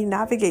when we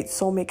navigate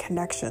soulmate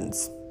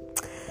connections,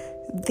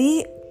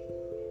 the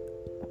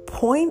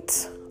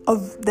point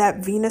of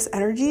that Venus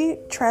energy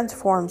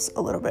transforms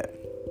a little bit.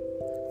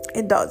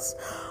 It does.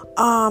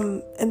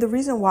 And the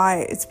reason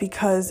why, it's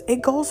because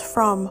it goes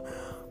from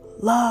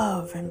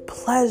love and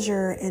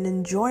pleasure and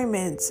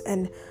enjoyment,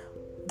 and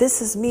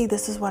this is me,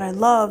 this is what I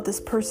love,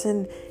 this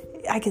person,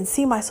 I can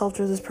see myself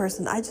through this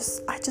person. I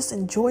just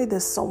enjoy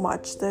this so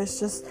much. There's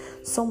just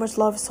so much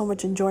love, so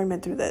much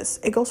enjoyment through this.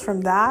 It goes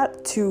from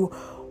that to,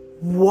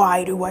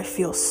 why do I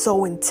feel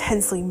so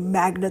intensely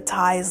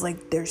magnetized?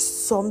 Like, there's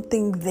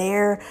something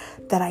there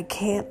that I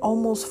can't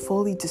almost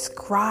fully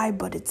describe,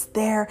 but it's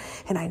there,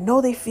 and I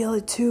know they feel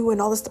it too, and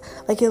all this stuff.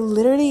 Like, it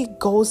literally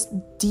goes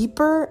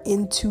deeper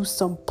into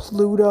some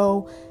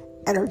Pluto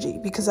energy,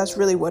 because that's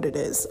really what it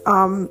is.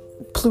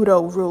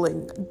 Pluto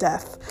ruling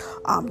death,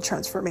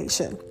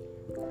 transformation.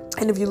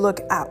 And if you look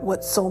at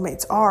what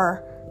soulmates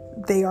are,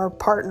 they are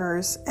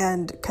partners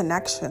and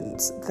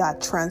connections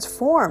that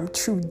transform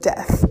through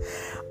death,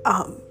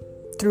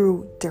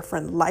 through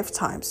different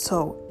lifetimes.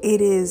 So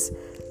it is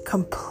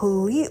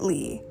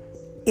completely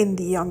in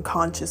the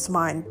unconscious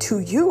mind to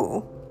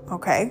you.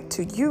 Okay,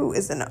 to you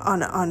is an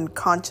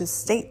unconscious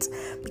state,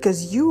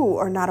 because you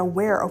are not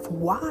aware of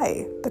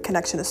why the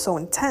connection is so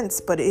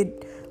intense, but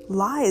it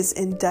lies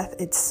in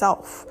death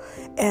itself.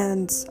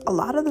 And a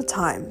lot of the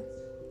time,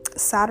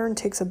 Saturn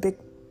takes a big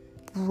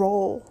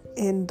role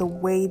in the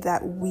way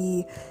that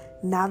we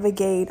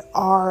navigate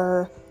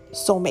our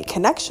soulmate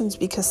connections,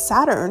 because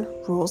Saturn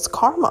rules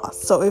karma.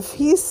 So if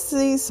he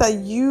sees that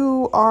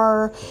you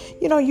are,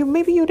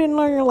 maybe you didn't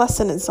learn your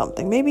lesson in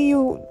something, maybe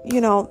you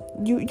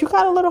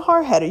got a little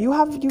hard-headed,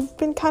 you've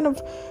been kind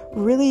of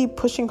really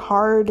pushing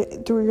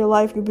hard through your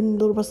life, you've been a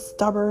little bit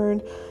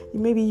stubborn,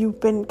 maybe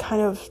you've been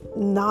kind of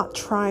not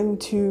trying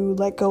to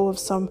let go of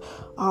some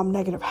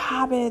negative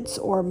habits,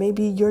 or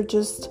maybe you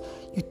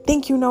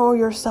think you know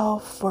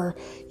yourself, or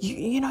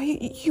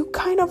you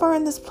kind of are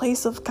in this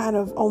place of kind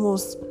of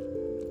almost,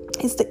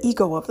 it's the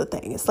ego of the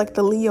thing. It's like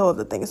the Leo of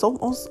the thing.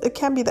 It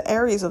can be the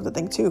Aries of the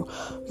thing too,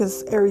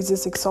 because Aries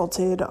is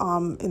exalted,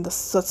 the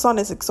sun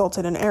is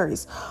exalted in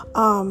Aries.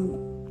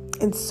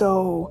 And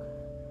so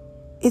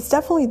it's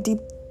definitely deep,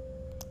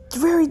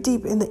 very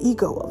deep in the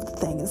ego of the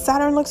thing. And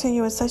Saturn looks at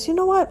you and says, you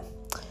know what?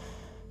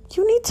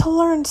 You need to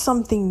learn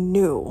something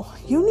new.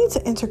 You need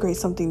to integrate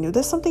something new.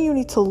 There's something you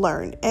need to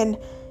learn. And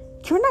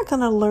you're not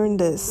going to learn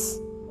this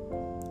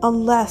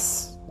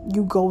unless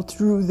you go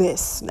through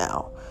this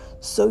now.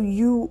 So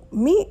you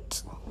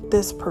meet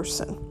this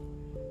person,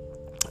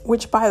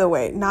 which, by the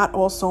way, not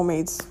all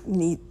soulmates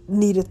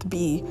need it to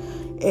be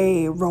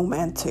a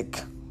romantic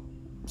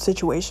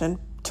situation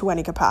to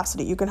any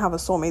capacity. You can have a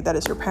soulmate that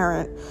is your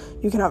parent.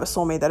 You can have a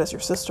soulmate that is your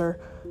sister.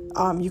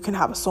 You can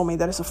have a soulmate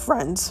that is a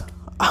friend.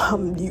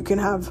 You can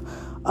have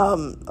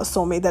a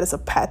soulmate that is a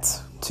pet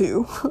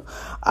too.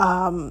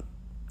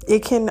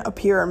 It can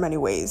appear in many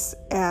ways.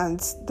 And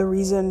the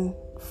reason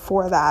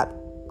for that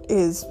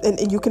is,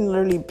 and you can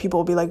literally, people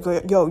will be like,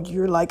 yo,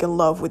 you're like in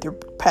love with your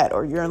pet,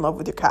 or you're in love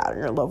with your cat, or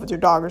you're in love with your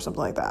dog, or something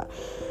like that.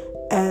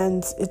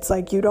 And it's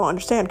like, you don't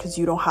understand, because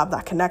you don't have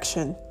that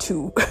connection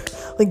to,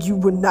 like, you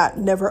would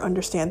never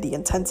understand the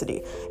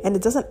intensity. And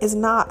it's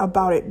not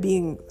about it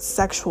being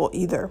sexual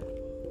either.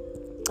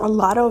 a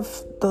lot of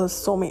the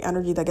soulmate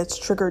energy that gets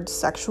triggered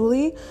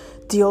sexually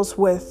deals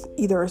with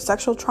either a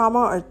sexual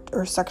trauma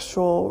or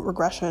sexual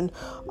regression,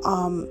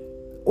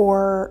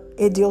 or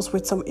it deals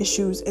with some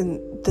issues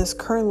in this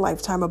current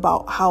lifetime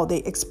about how they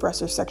express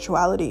their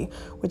sexuality,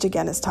 which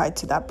again is tied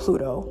to that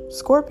Pluto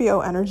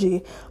Scorpio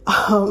energy,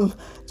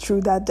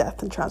 through that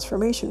death and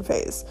transformation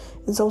phase.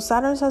 And so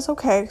Saturn says,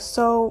 okay,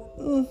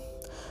 so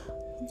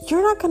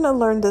you're not going to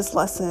learn this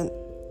lesson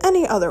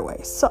any other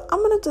way. So I'm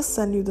going to just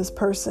send you this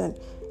person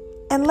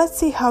and let's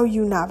see how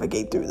you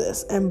navigate through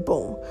this. And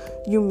boom,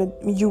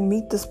 you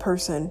meet this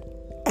person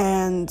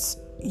and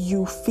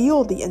you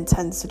feel the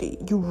intensity.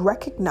 You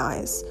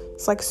recognize,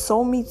 it's like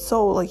soul meets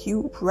soul. Like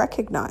you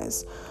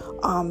recognize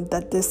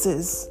that this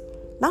is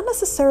not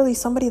necessarily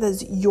somebody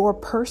that's your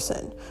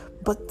person,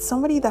 but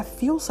somebody that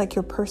feels like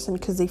your person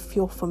because they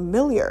feel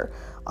familiar.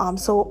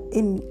 So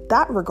in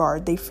that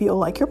regard, they feel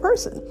like your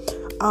person.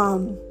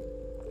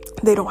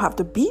 They don't have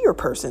to be your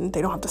person.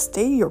 They don't have to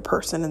stay your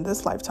person in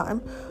this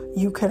lifetime.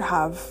 You could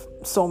have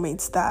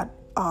soulmates that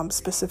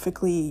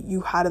specifically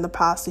you had in the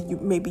past, that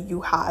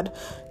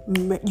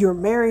you're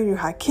married, you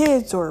had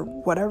kids, or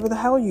whatever the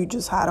hell, you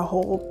just had a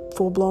whole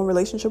full-blown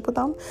relationship with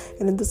them.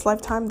 And in this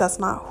lifetime, that's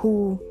not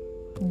who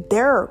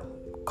they're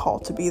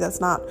called to be.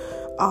 That's not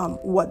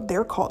what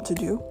they're called to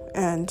do.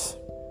 And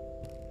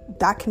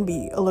that can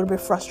be a little bit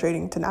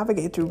frustrating to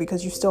navigate through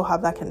because you still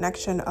have that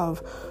connection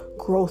of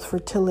growth,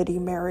 fertility,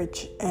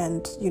 marriage,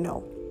 and,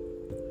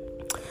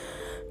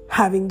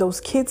 having those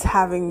kids,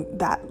 having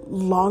that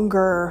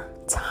longer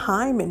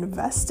time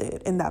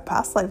invested in that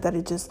past life, that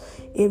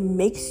it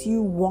makes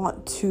you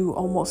want to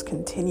almost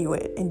continue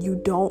it. And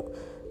you don't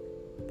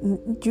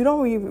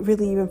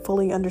really even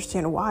fully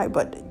understand why,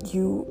 but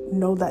you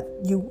know that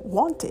you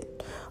want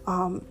it.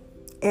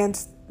 And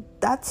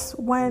that's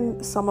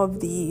when some of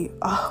the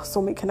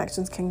soulmate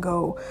connections can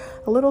go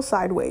a little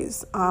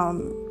sideways.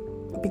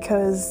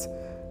 Because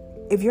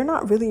if you're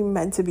not really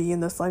meant to be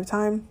in this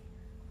lifetime,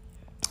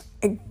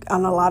 and a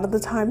lot of the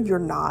time you're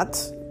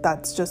not,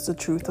 that's just the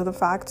truth of the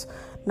fact.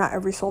 Not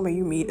every soulmate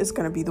you meet is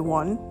going to be the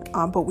one.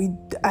 But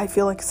I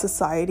feel like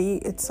society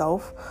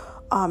itself,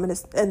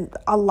 and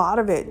a lot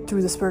of it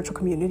through the spiritual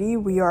community,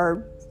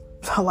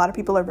 a lot of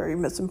people are very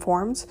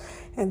misinformed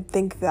and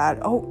think that,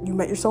 oh, you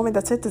met your soulmate,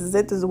 that's it, this is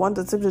the one,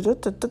 that's it,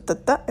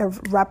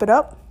 wrap it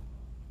up,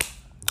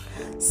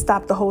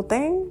 stop the whole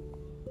thing,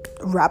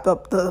 wrap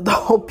up the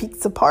whole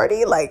pizza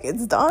party, like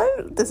it's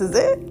done, this is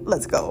it,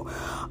 let's go.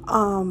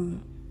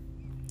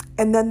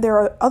 And then there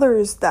are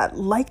others that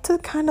like to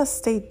kind of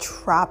stay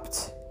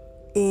trapped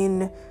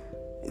in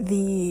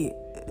the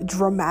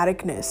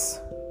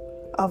dramaticness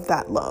of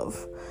that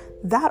love.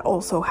 That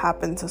also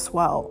happens as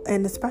well.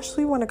 And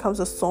especially when it comes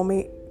to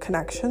soulmate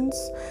connections,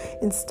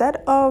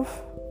 instead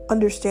of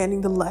understanding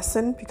the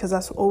lesson, because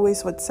that's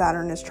always what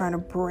Saturn is trying to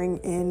bring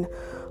in,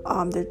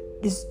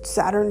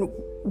 Saturn,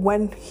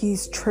 when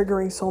he's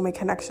triggering soulmate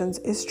connections,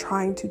 is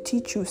trying to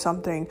teach you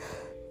something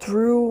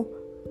through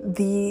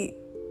the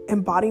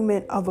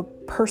embodiment of a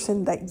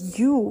person that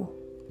you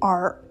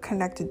are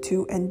connected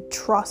to and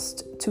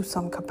trust to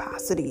some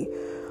capacity.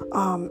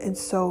 And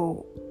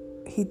so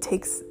he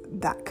takes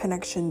that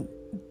connection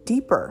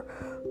deeper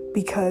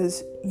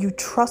because you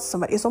trust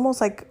somebody. It's almost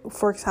like,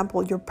 for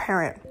example, your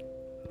parent.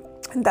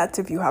 And that's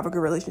if you have a good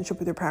relationship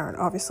with your parent,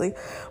 obviously.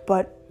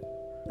 But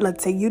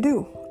let's say you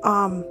do.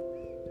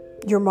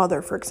 Your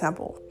mother, for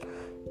example.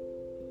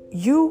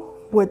 You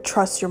would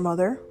trust your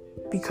mother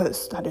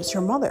because that is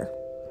your mother.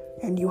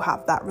 And you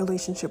have that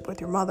relationship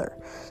with your mother.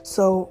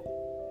 So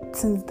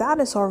since that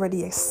is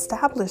already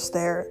established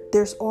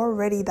there's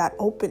already that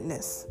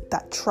openness,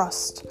 that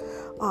trust,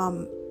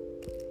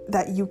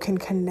 that you can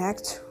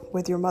connect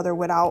with your mother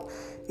without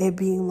it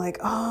being like,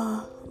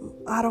 I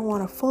don't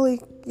want to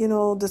fully,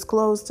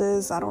 disclose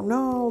this. I don't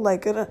know.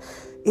 Like,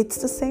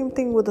 it's the same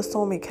thing with the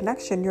soulmate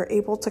connection. You're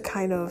able to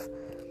kind of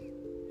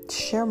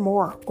share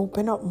more,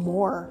 open up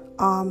more,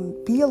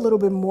 be a little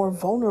bit more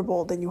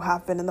vulnerable than you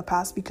have been in the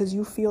past because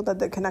you feel that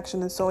the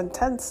connection is so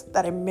intense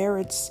that it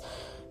merits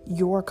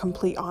your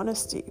complete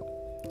honesty.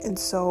 And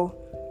so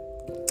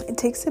it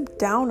takes it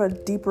down a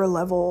deeper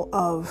level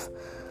of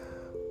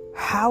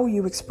how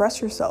you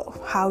express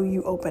yourself, how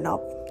you open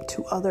up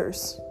to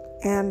others,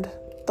 and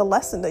the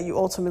lesson that you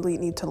ultimately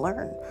need to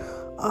learn.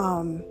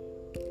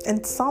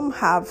 And some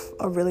have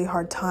a really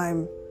hard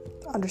time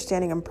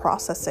understanding and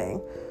processing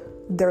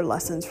their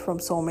lessons from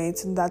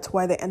soulmates, and that's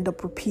why they end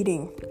up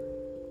repeating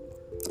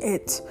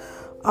it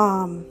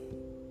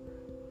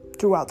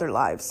throughout their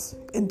lives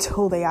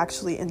until they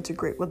actually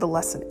integrate what the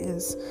lesson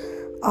is.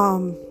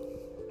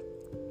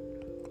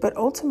 But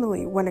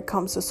ultimately, when it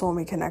comes to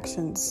soulmate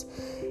connections,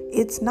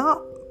 it's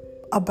not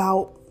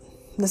about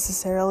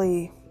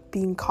necessarily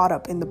being caught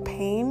up in the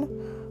pain,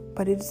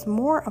 but it's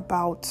more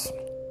about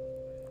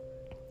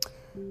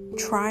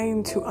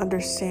trying to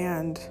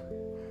understand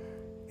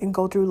and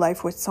go through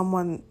life with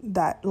someone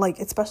that, like,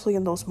 especially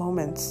in those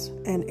moments,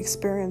 and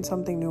experience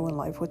something new in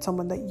life with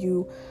someone that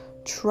you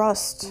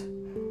trust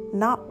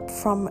not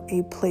from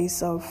a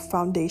place of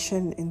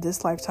foundation in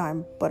this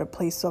lifetime, but a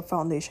place of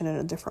foundation in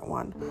a different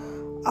one.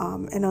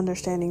 And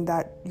understanding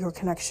that your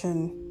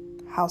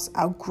connection has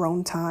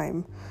outgrown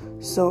time.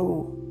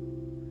 So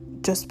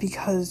just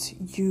because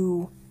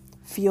you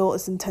feel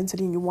its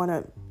intensity and you want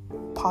to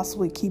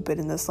possibly keep it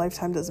in this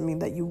lifetime doesn't mean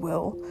that you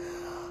will.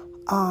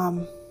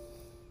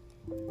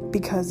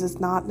 Because it's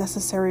not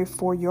necessary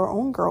for your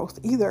own growth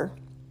either.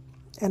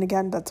 And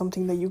again, that's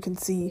something that you can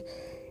see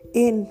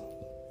in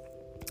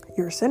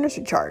your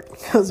synergy chart,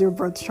 because your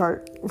birth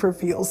chart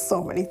reveals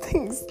so many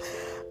things,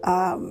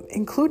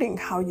 including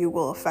how you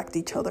will affect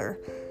each other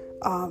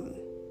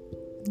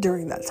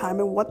during that time,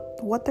 and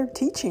what they're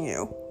teaching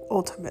you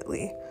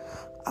ultimately,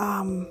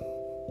 and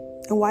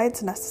why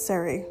it's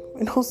necessary,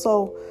 and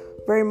also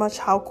very much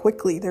how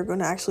quickly they're going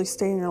to actually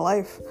stay in your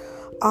life.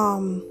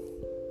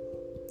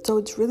 So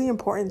it's really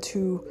important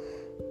to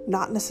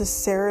not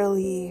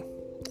necessarily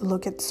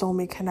look at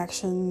soulmate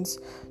connections,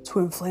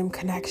 twin flame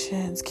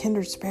connections,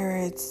 kindred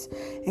spirits,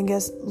 and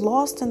get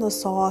lost in the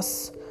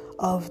sauce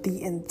of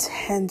the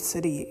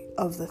intensity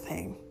of the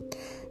thing.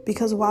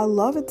 Because while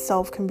love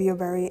itself can be a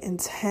very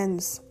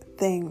intense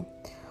thing,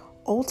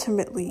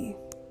 ultimately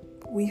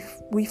we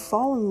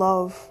fall in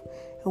love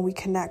and we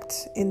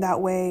connect in that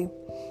way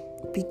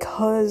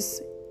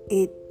because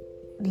it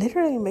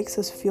literally makes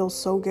us feel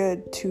so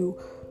good to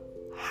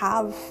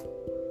have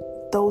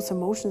those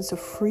emotions, to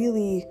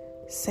freely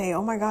say,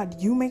 oh my God,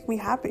 you make me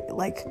happy.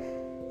 Like,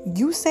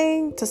 you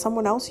saying to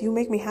someone else, you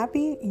make me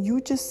happy,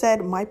 you just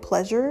said my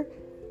pleasure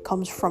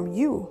comes from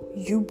you.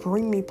 You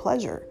bring me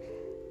pleasure.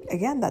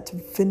 Again, that's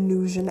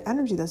Venusian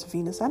energy. That's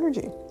Venus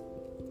energy.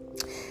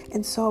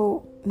 And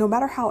so no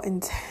matter how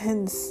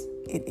intense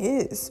it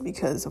is,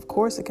 because of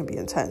course it can be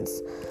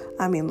intense.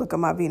 I mean, look at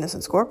my Venus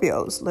and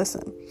Scorpios.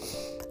 Listen,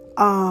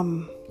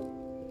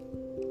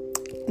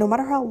 no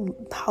matter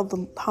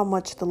how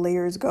much the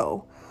layers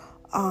go,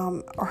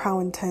 or how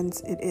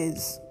intense it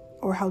is,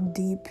 or how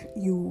deep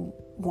you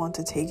want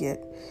to take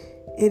it,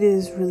 it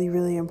is really,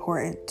 really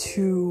important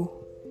to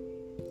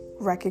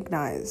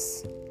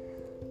recognize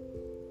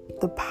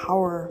the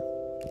power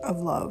of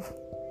love,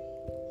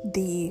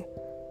 the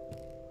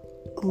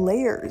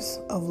layers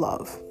of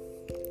love,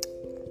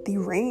 the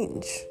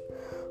range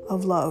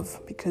of love,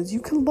 because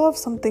you can love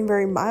something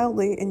very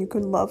mildly and you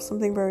can love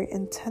something very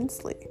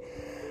intensely.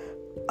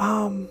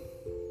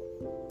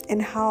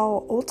 And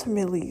how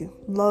ultimately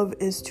love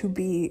is to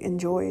be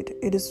enjoyed.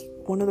 It is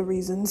one of the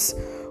reasons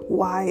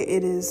why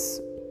it is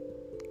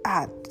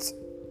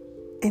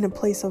in a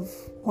place of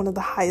one of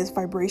the highest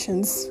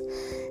vibrations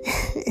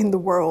in the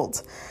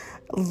world.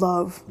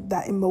 Love,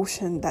 that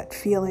emotion, that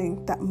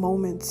feeling, that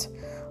moment.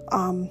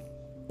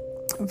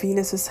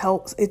 Venus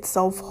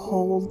itself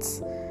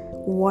holds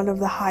one of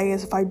the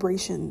highest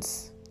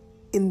vibrations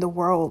in the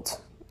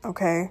world,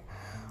 okay?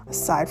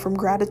 Aside from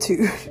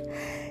gratitude.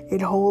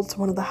 It holds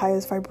one of the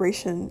highest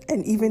vibration,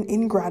 and even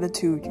in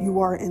gratitude, you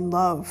are in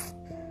love.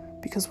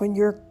 Because when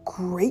you're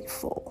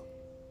grateful,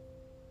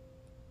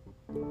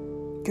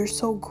 you're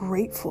so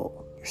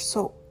grateful, you're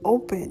so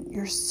open,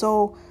 you're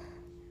so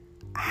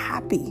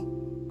happy,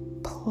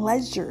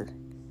 pleasure,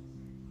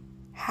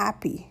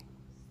 happy.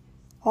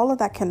 All of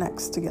that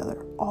connects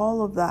together.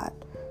 All of that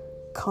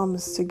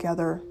comes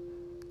together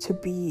to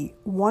be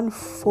one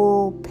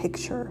full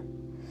picture.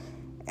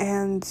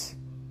 And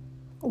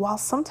while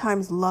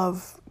sometimes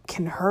love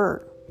can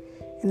hurt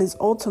and is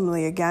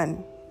ultimately,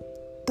 again,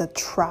 the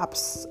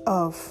traps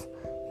of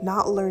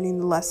not learning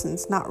the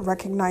lessons, not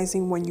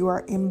recognizing when you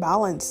are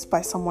imbalanced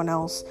by someone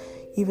else,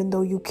 even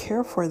though you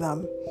care for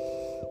them,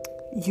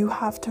 you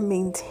have to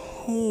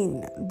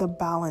maintain the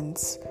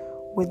balance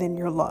within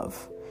your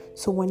love.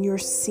 So when you're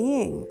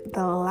seeing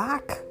the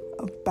lack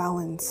of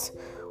balance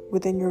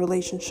within your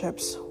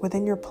relationships,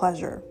 within your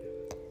pleasure,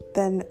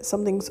 then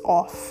something's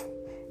off.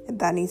 And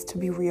that needs to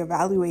be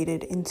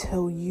reevaluated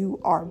until you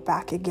are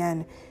back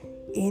again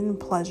in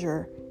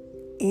pleasure,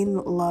 in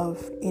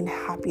love, in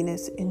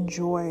happiness, in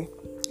joy,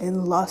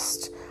 in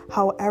lust,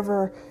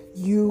 however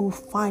you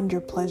find your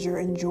pleasure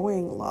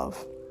enjoying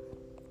love.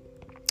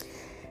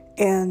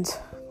 And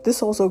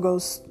this also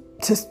goes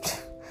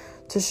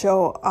to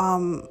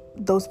show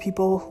those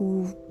people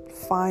who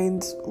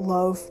find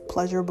love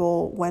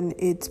pleasurable when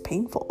it's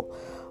painful.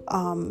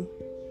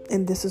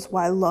 And this is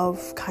why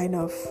love kind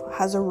of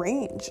has a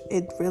range.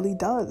 It really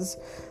does.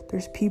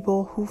 There's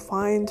people who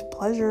find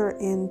pleasure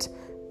in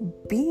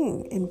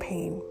being in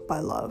pain by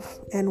love.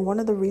 And one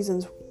of the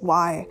reasons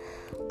why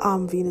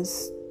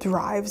Venus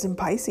thrives in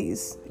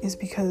Pisces is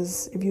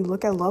because if you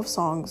look at love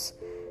songs,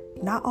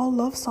 not all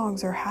love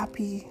songs are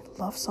happy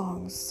love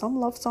songs. Some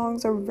love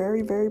songs are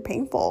very, very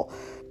painful.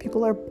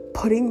 People are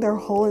putting their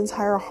whole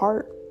entire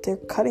heart, they're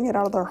cutting it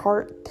out of their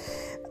heart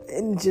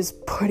and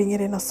just putting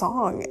it in a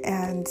song.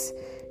 And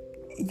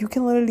you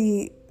can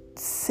literally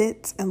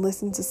sit and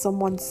listen to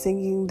someone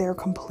singing their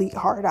complete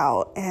heart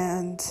out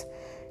and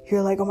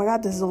you're like, oh my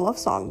God, this is a love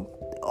song.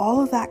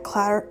 All of that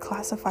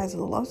classifies as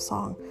a love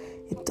song.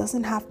 It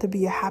doesn't have to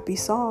be a happy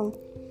song.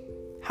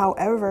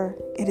 However,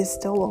 it is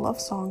still a love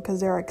song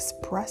because they're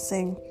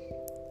expressing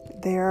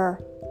their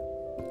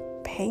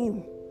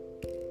pain.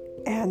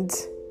 And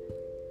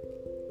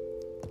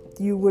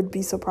you would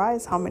be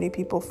surprised how many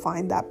people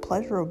find that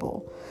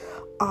pleasurable.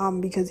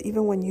 Because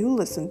even when you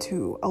listen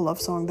to a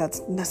love song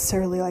that's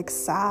necessarily like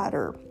sad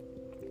or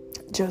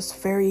just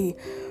very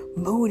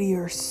moody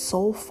or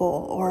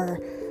soulful, or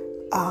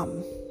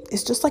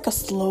it's just like a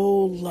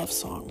slow love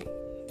song.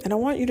 And I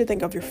want you to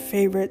think of your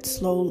favorite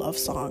slow love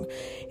song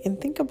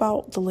and think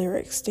about the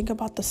lyrics, think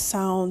about the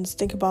sounds,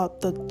 think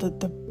about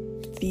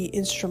the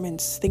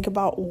instruments, think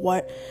about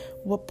what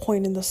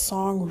point in the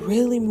song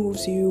really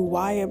moves you,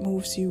 why it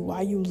moves you,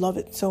 why you love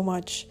it so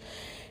much.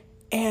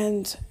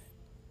 And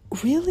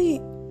really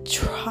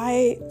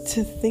try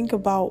to think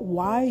about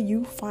why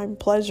you find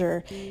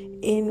pleasure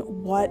in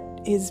what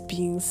is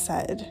being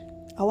said.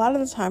 A lot of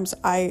the times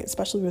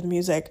especially with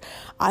music,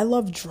 I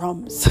love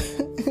drums.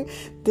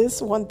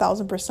 This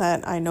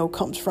 1000% I know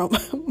comes from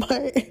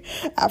my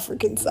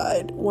African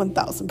side,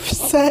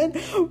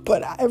 1000%.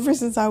 But ever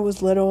since I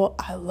was little,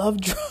 I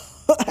love drums.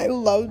 I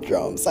love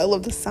drums. I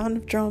love the sound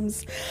of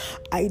drums.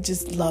 I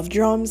just love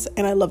drums,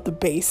 and I love the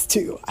bass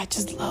too. I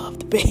just love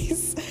the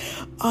bass.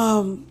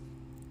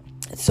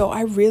 So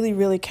I really,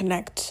 really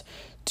connect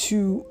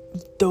to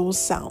those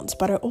sounds,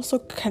 but I also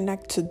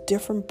connect to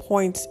different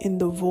points in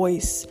the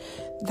voice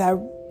that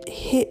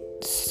hit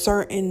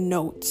certain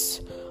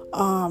notes.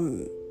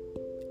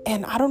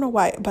 And I don't know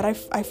why, but I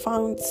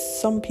found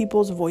some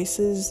people's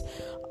voices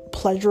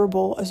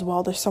pleasurable as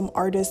well. There's some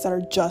artists that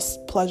are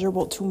just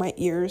pleasurable to my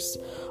ears.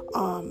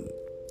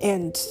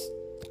 And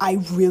I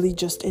really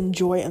just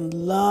enjoy and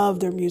love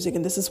their music.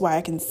 And this is why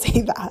I can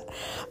say that.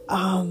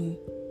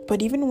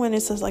 But even when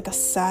it says like a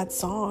sad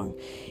song,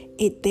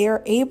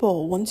 they're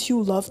able, once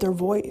you love their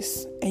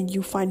voice and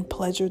you find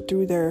pleasure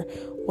through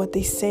what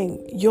they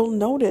sing, you'll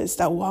notice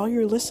that while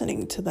you're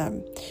listening to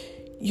them,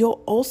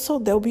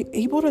 they'll be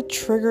able to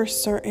trigger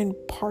certain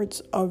parts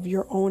of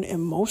your own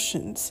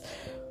emotions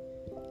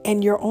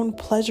and your own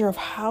pleasure of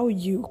how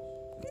you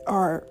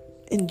are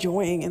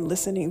enjoying and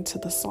listening to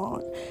the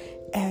song.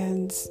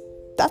 And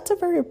that's a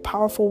very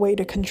powerful way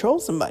to control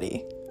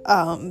somebody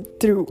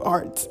through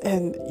art.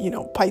 And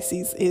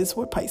Pisces is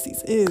what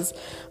Pisces is.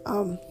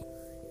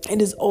 It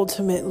is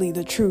ultimately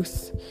the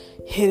truth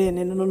hidden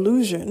in an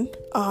illusion.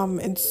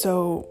 And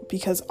so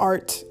because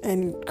art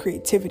and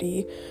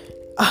creativity,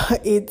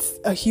 it's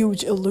a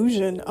huge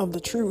illusion of the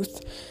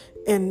truth.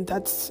 And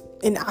that's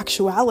in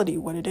actuality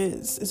what it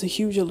is a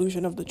huge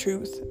illusion of the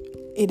truth.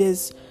 It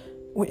is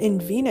in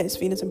Venus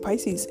and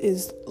Pisces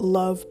is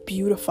love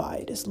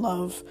beautified, is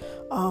love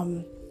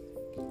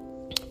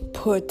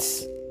put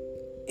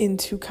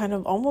into kind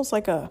of almost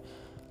like a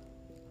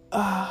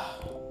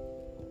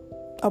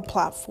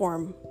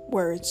platform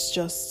where it's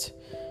just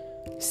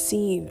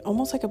seen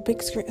almost like a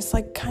big screen. It's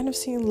like kind of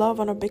seeing love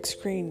on a big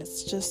screen.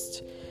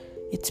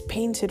 It's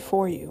painted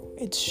for you.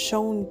 It's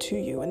shown to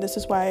you. And this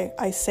is why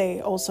I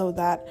say also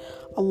that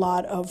a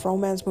lot of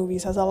romance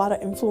movies has a lot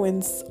of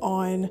influence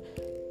on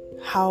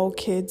how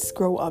kids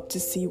grow up to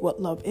see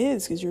what love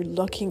is, because you're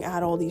looking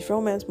at all these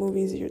romance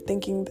movies, you're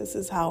thinking this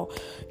is how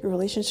your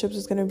relationships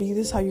is going to be,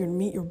 this is how you're going to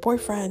meet your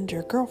boyfriend,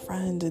 your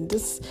girlfriend, and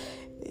this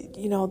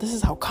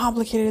is how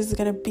complicated it's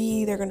going to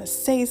be. They're going to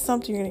say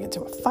something, you're going to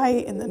get into a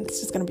fight, and then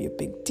it's just going to be a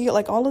big deal.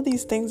 Like all of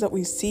these things that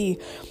we see,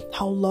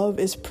 how love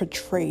is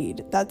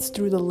portrayed, that's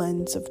through the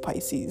lens of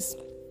Pisces,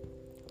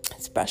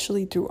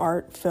 especially through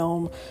art,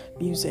 film,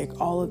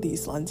 music, all of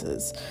these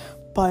lenses.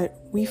 But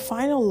we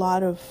find a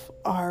lot of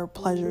our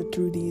pleasure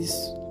through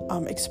these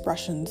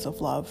expressions of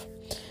love.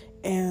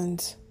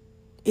 And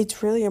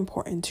it's really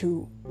important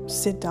to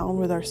sit down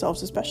with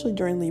ourselves, especially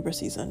during Libra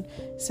season,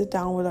 sit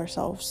down with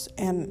ourselves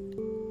and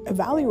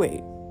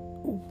evaluate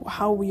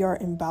how we are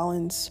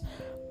imbalanced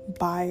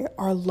by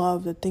our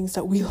love, the things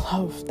that we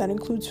love. That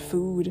includes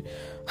food.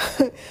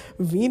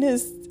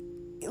 Venus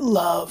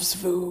loves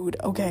food,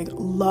 okay?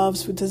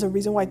 Loves food. There's a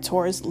reason why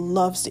Taurus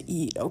loves to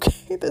eat,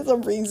 okay? There's a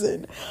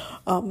reason.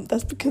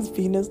 That's because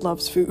Venus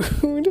loves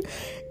food.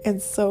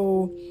 And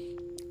so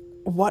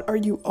what are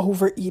you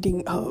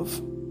overeating of?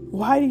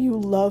 Why do you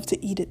love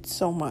to eat it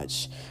so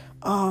much?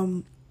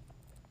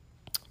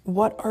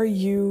 What are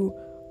you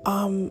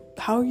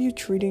how are you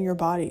treating your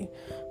body?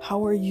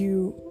 Do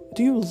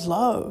you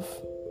love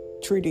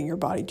treating your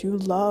body? Do you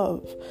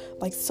love,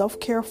 like,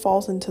 self-care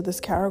falls into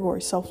this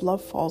category,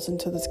 self-love falls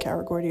into this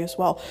category as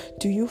well.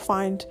 Do you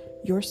find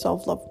your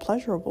self-love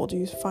pleasurable? Do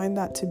you find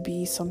that to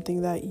be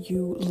something that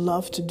you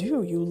love to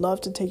do? You love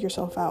to take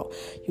yourself out,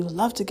 you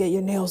love to get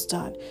your nails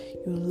done,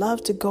 you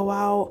love to go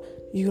out,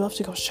 you love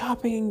to go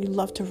shopping, you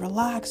love to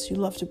relax, you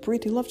love to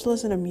breathe, you love to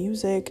listen to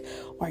music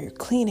while you're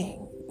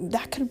cleaning.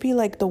 That could be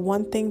like the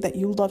one thing that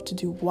you love to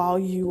do while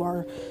you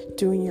are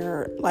doing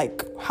your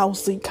like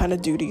housely kind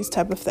of duties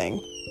type of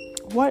thing.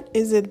 What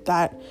is it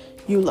that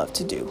you love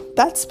to do?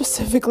 That's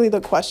specifically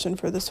the question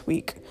for this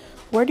week.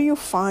 Where do you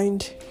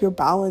find your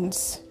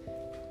balance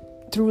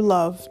through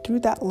love,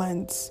 through that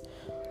lens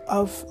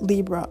of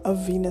Libra,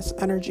 of Venus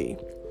energy?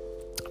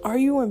 Are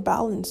you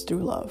imbalanced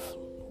through love?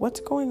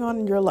 What's going on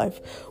in your life?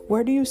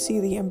 Where do you see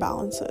the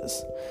imbalances?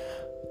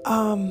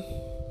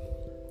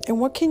 And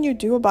what can you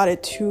do about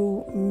it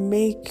to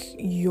make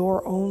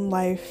your own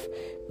life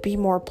be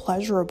more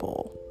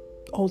pleasurable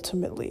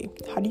ultimately?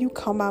 How do you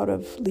come out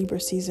of Libra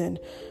season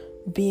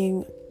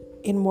being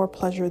in more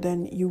pleasure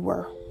than you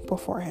were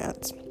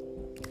beforehand?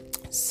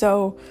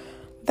 So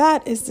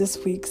that is this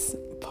week's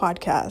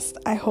podcast.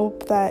 I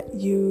hope that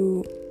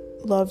you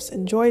loves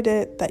enjoyed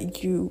it,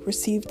 that you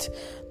received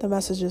the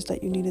messages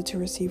that you needed to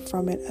receive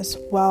from it as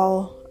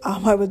well.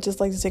 I would just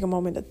like to take a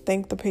moment to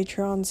thank the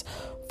Patreons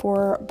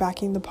for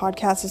backing the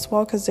podcast as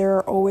well, because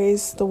they're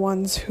always the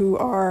ones who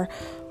are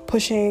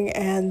pushing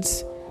and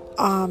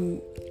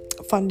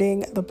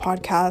funding the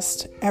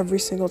podcast every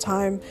single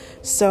time.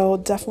 So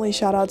definitely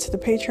shout out to the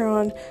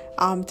Patreon,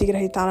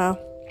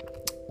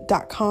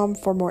 tigregitana.com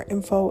for more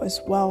info as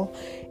well.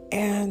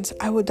 And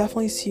I will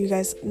definitely see you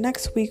guys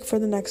next week for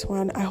the next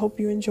one. I hope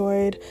you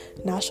enjoyed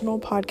National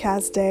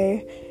Podcast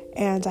Day,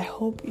 and I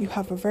hope you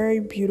have a very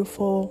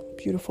beautiful,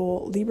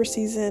 beautiful Libra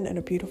season and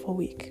a beautiful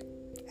week.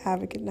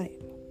 Have a good night.